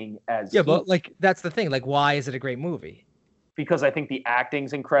entertaining as... Yeah, but, like, that's the thing. Like, why is it a great movie? Because I think the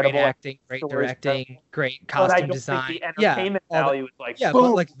acting's incredible. Great acting, great directing, great costume design. Think the entertainment value is like... Yeah,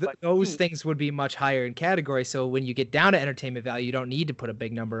 but, like, those things would be much higher in category. So when you get down to entertainment value, you don't need to put a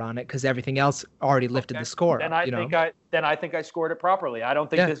big number on it because everything else already lifted the score. Then I think I scored it properly. I don't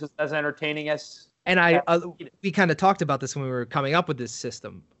think this is as entertaining as... And we kind of talked about this when we were coming up with this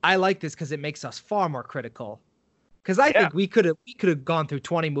system. I like this because it makes us far more critical. Because I think we could have gone through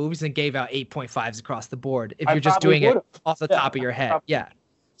 20 movies and gave out 8.5s across the board if you're just doing it off the top of your head. Yeah.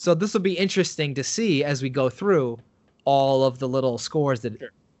 So this will be interesting to see as we go through all of the little scores that.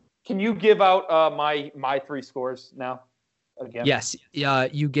 Sure. Can you give out my three scores now? Again. Yes.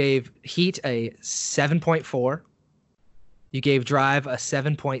 You gave Heat a 7.4. You gave Drive a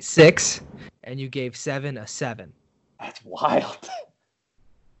 7.6, and you gave Seven a 7. That's wild.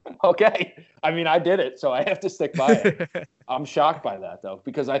 Okay. I mean, I did it, so I have to stick by it. I'm shocked by that, though,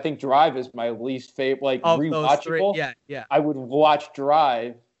 because I think Drive is my least favorite, like, rewatchable. Yeah. I would watch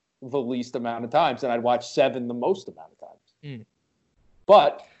Drive the least amount of times, and I'd watch Seven the most amount of times.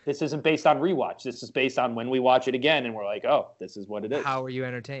 But this isn't based on rewatch. This is based on when we watch it again, and we're like, oh, this is what it is. How are you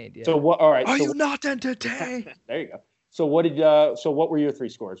entertained? Yeah. So what? All right. Are you not entertained? There you go. So what were your three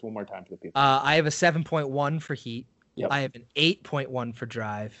scores? One more time for the people. I have a 7.1 for Heat. Yep. I have an 8.1 for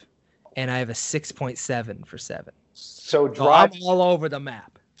Drive, and I have a 6.7 for Seven. So Drive, I'm all over the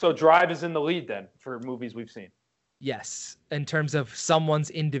map. So Drive is in the lead then for movies we've seen. Yes, in terms of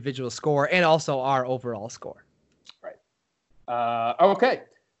someone's individual score and also our overall score. Right. Okay.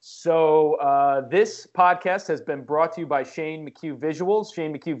 So this podcast has been brought to you by Shane McHugh Visuals.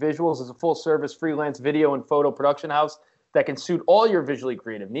 Shane McHugh Visuals is a full-service freelance video and photo production house that can suit all your visually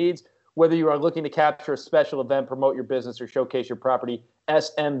creative needs. Whether you are looking to capture a special event, promote your business, or showcase your property,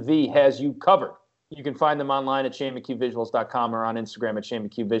 SMV has you covered. You can find them online at ShaneMcHughVisuals.com or on Instagram at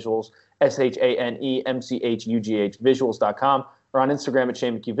ShaneMcHughVisuals, ShaneMchugh Visuals.com, or on Instagram at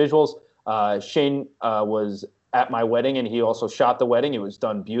ShaneMcHughVisuals. Shane was at my wedding, and he also shot the wedding. It was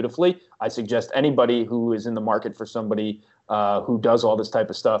done beautifully. I suggest anybody who is in the market for somebody who does all this type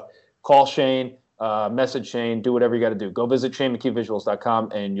of stuff, call Shane. Message Shane, do whatever you got to do. Go visit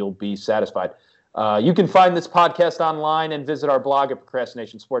ShaneMcHughVisuals.com and you'll be satisfied. You can find this podcast online and visit our blog at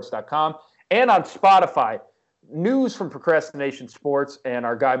procrastinationsports.com and on Spotify. News from Procrastination Sports and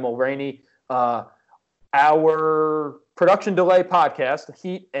our guy Mulroney. Our production delay podcast,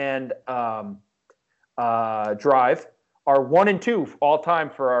 Heat and Drive, are 1 and 2 all time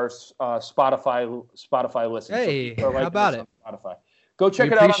for our Spotify listens. Hey, how about it? Spotify. Go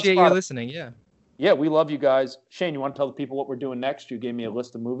check it out on Spotify. Appreciate you listening. Yeah. Yeah, we love you guys. Shane, you want to tell the people what we're doing next? You gave me a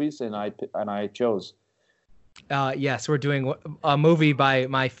list of movies, and I chose. Yes, we're doing a movie by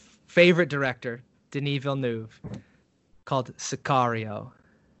my favorite director, Denis Villeneuve, called Sicario.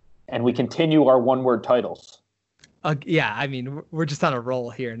 And we continue our one-word titles. Yeah, I mean, we're just on a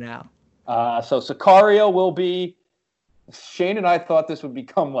roll here now. So Sicario will be... Shane and I thought this would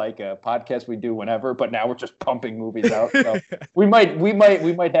become like a podcast we do whenever, but now we're just pumping movies out. So we might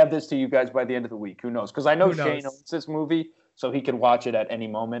have this to you guys by the end of the week. Who knows? Because I know Shane owns this movie, so he can watch it at any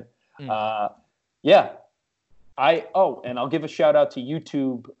moment. Yeah. And I'll give a shout out to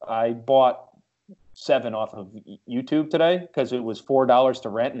YouTube. I bought Se7en off of YouTube today because it was $4 to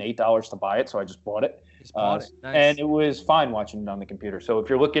rent and $8 to buy it, so I just bought it. Nice. And it was fine watching it on the computer. So if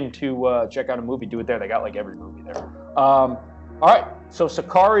you're looking to check out a movie, do it there. They got like every movie there. All right. So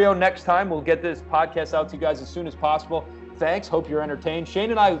Sicario next time. We'll get this podcast out to you guys as soon as possible. Thanks. Hope you're entertained. Shane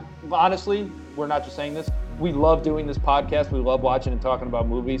and I, honestly, we're not just saying this. We love doing this podcast. We love watching and talking about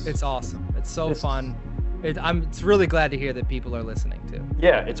movies. It's awesome. It's so fun. It's really glad to hear that people are listening too.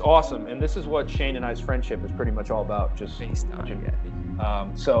 Yeah, it's awesome. And this is what Shane and I's friendship is pretty much all about. Just based on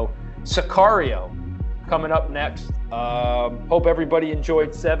it. So Sicario. coming up next. Hope everybody enjoyed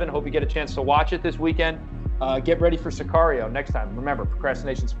Se7en. Hope you get a chance to watch it this weekend. Get ready for Sicario next time. Remember,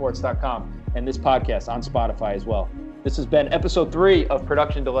 procrastinationsports.com and this podcast on Spotify as well. This has been episode 3 of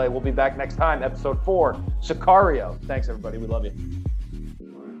Production Delay. We'll be back next time, episode 4, Sicario. Thanks, everybody. We love you.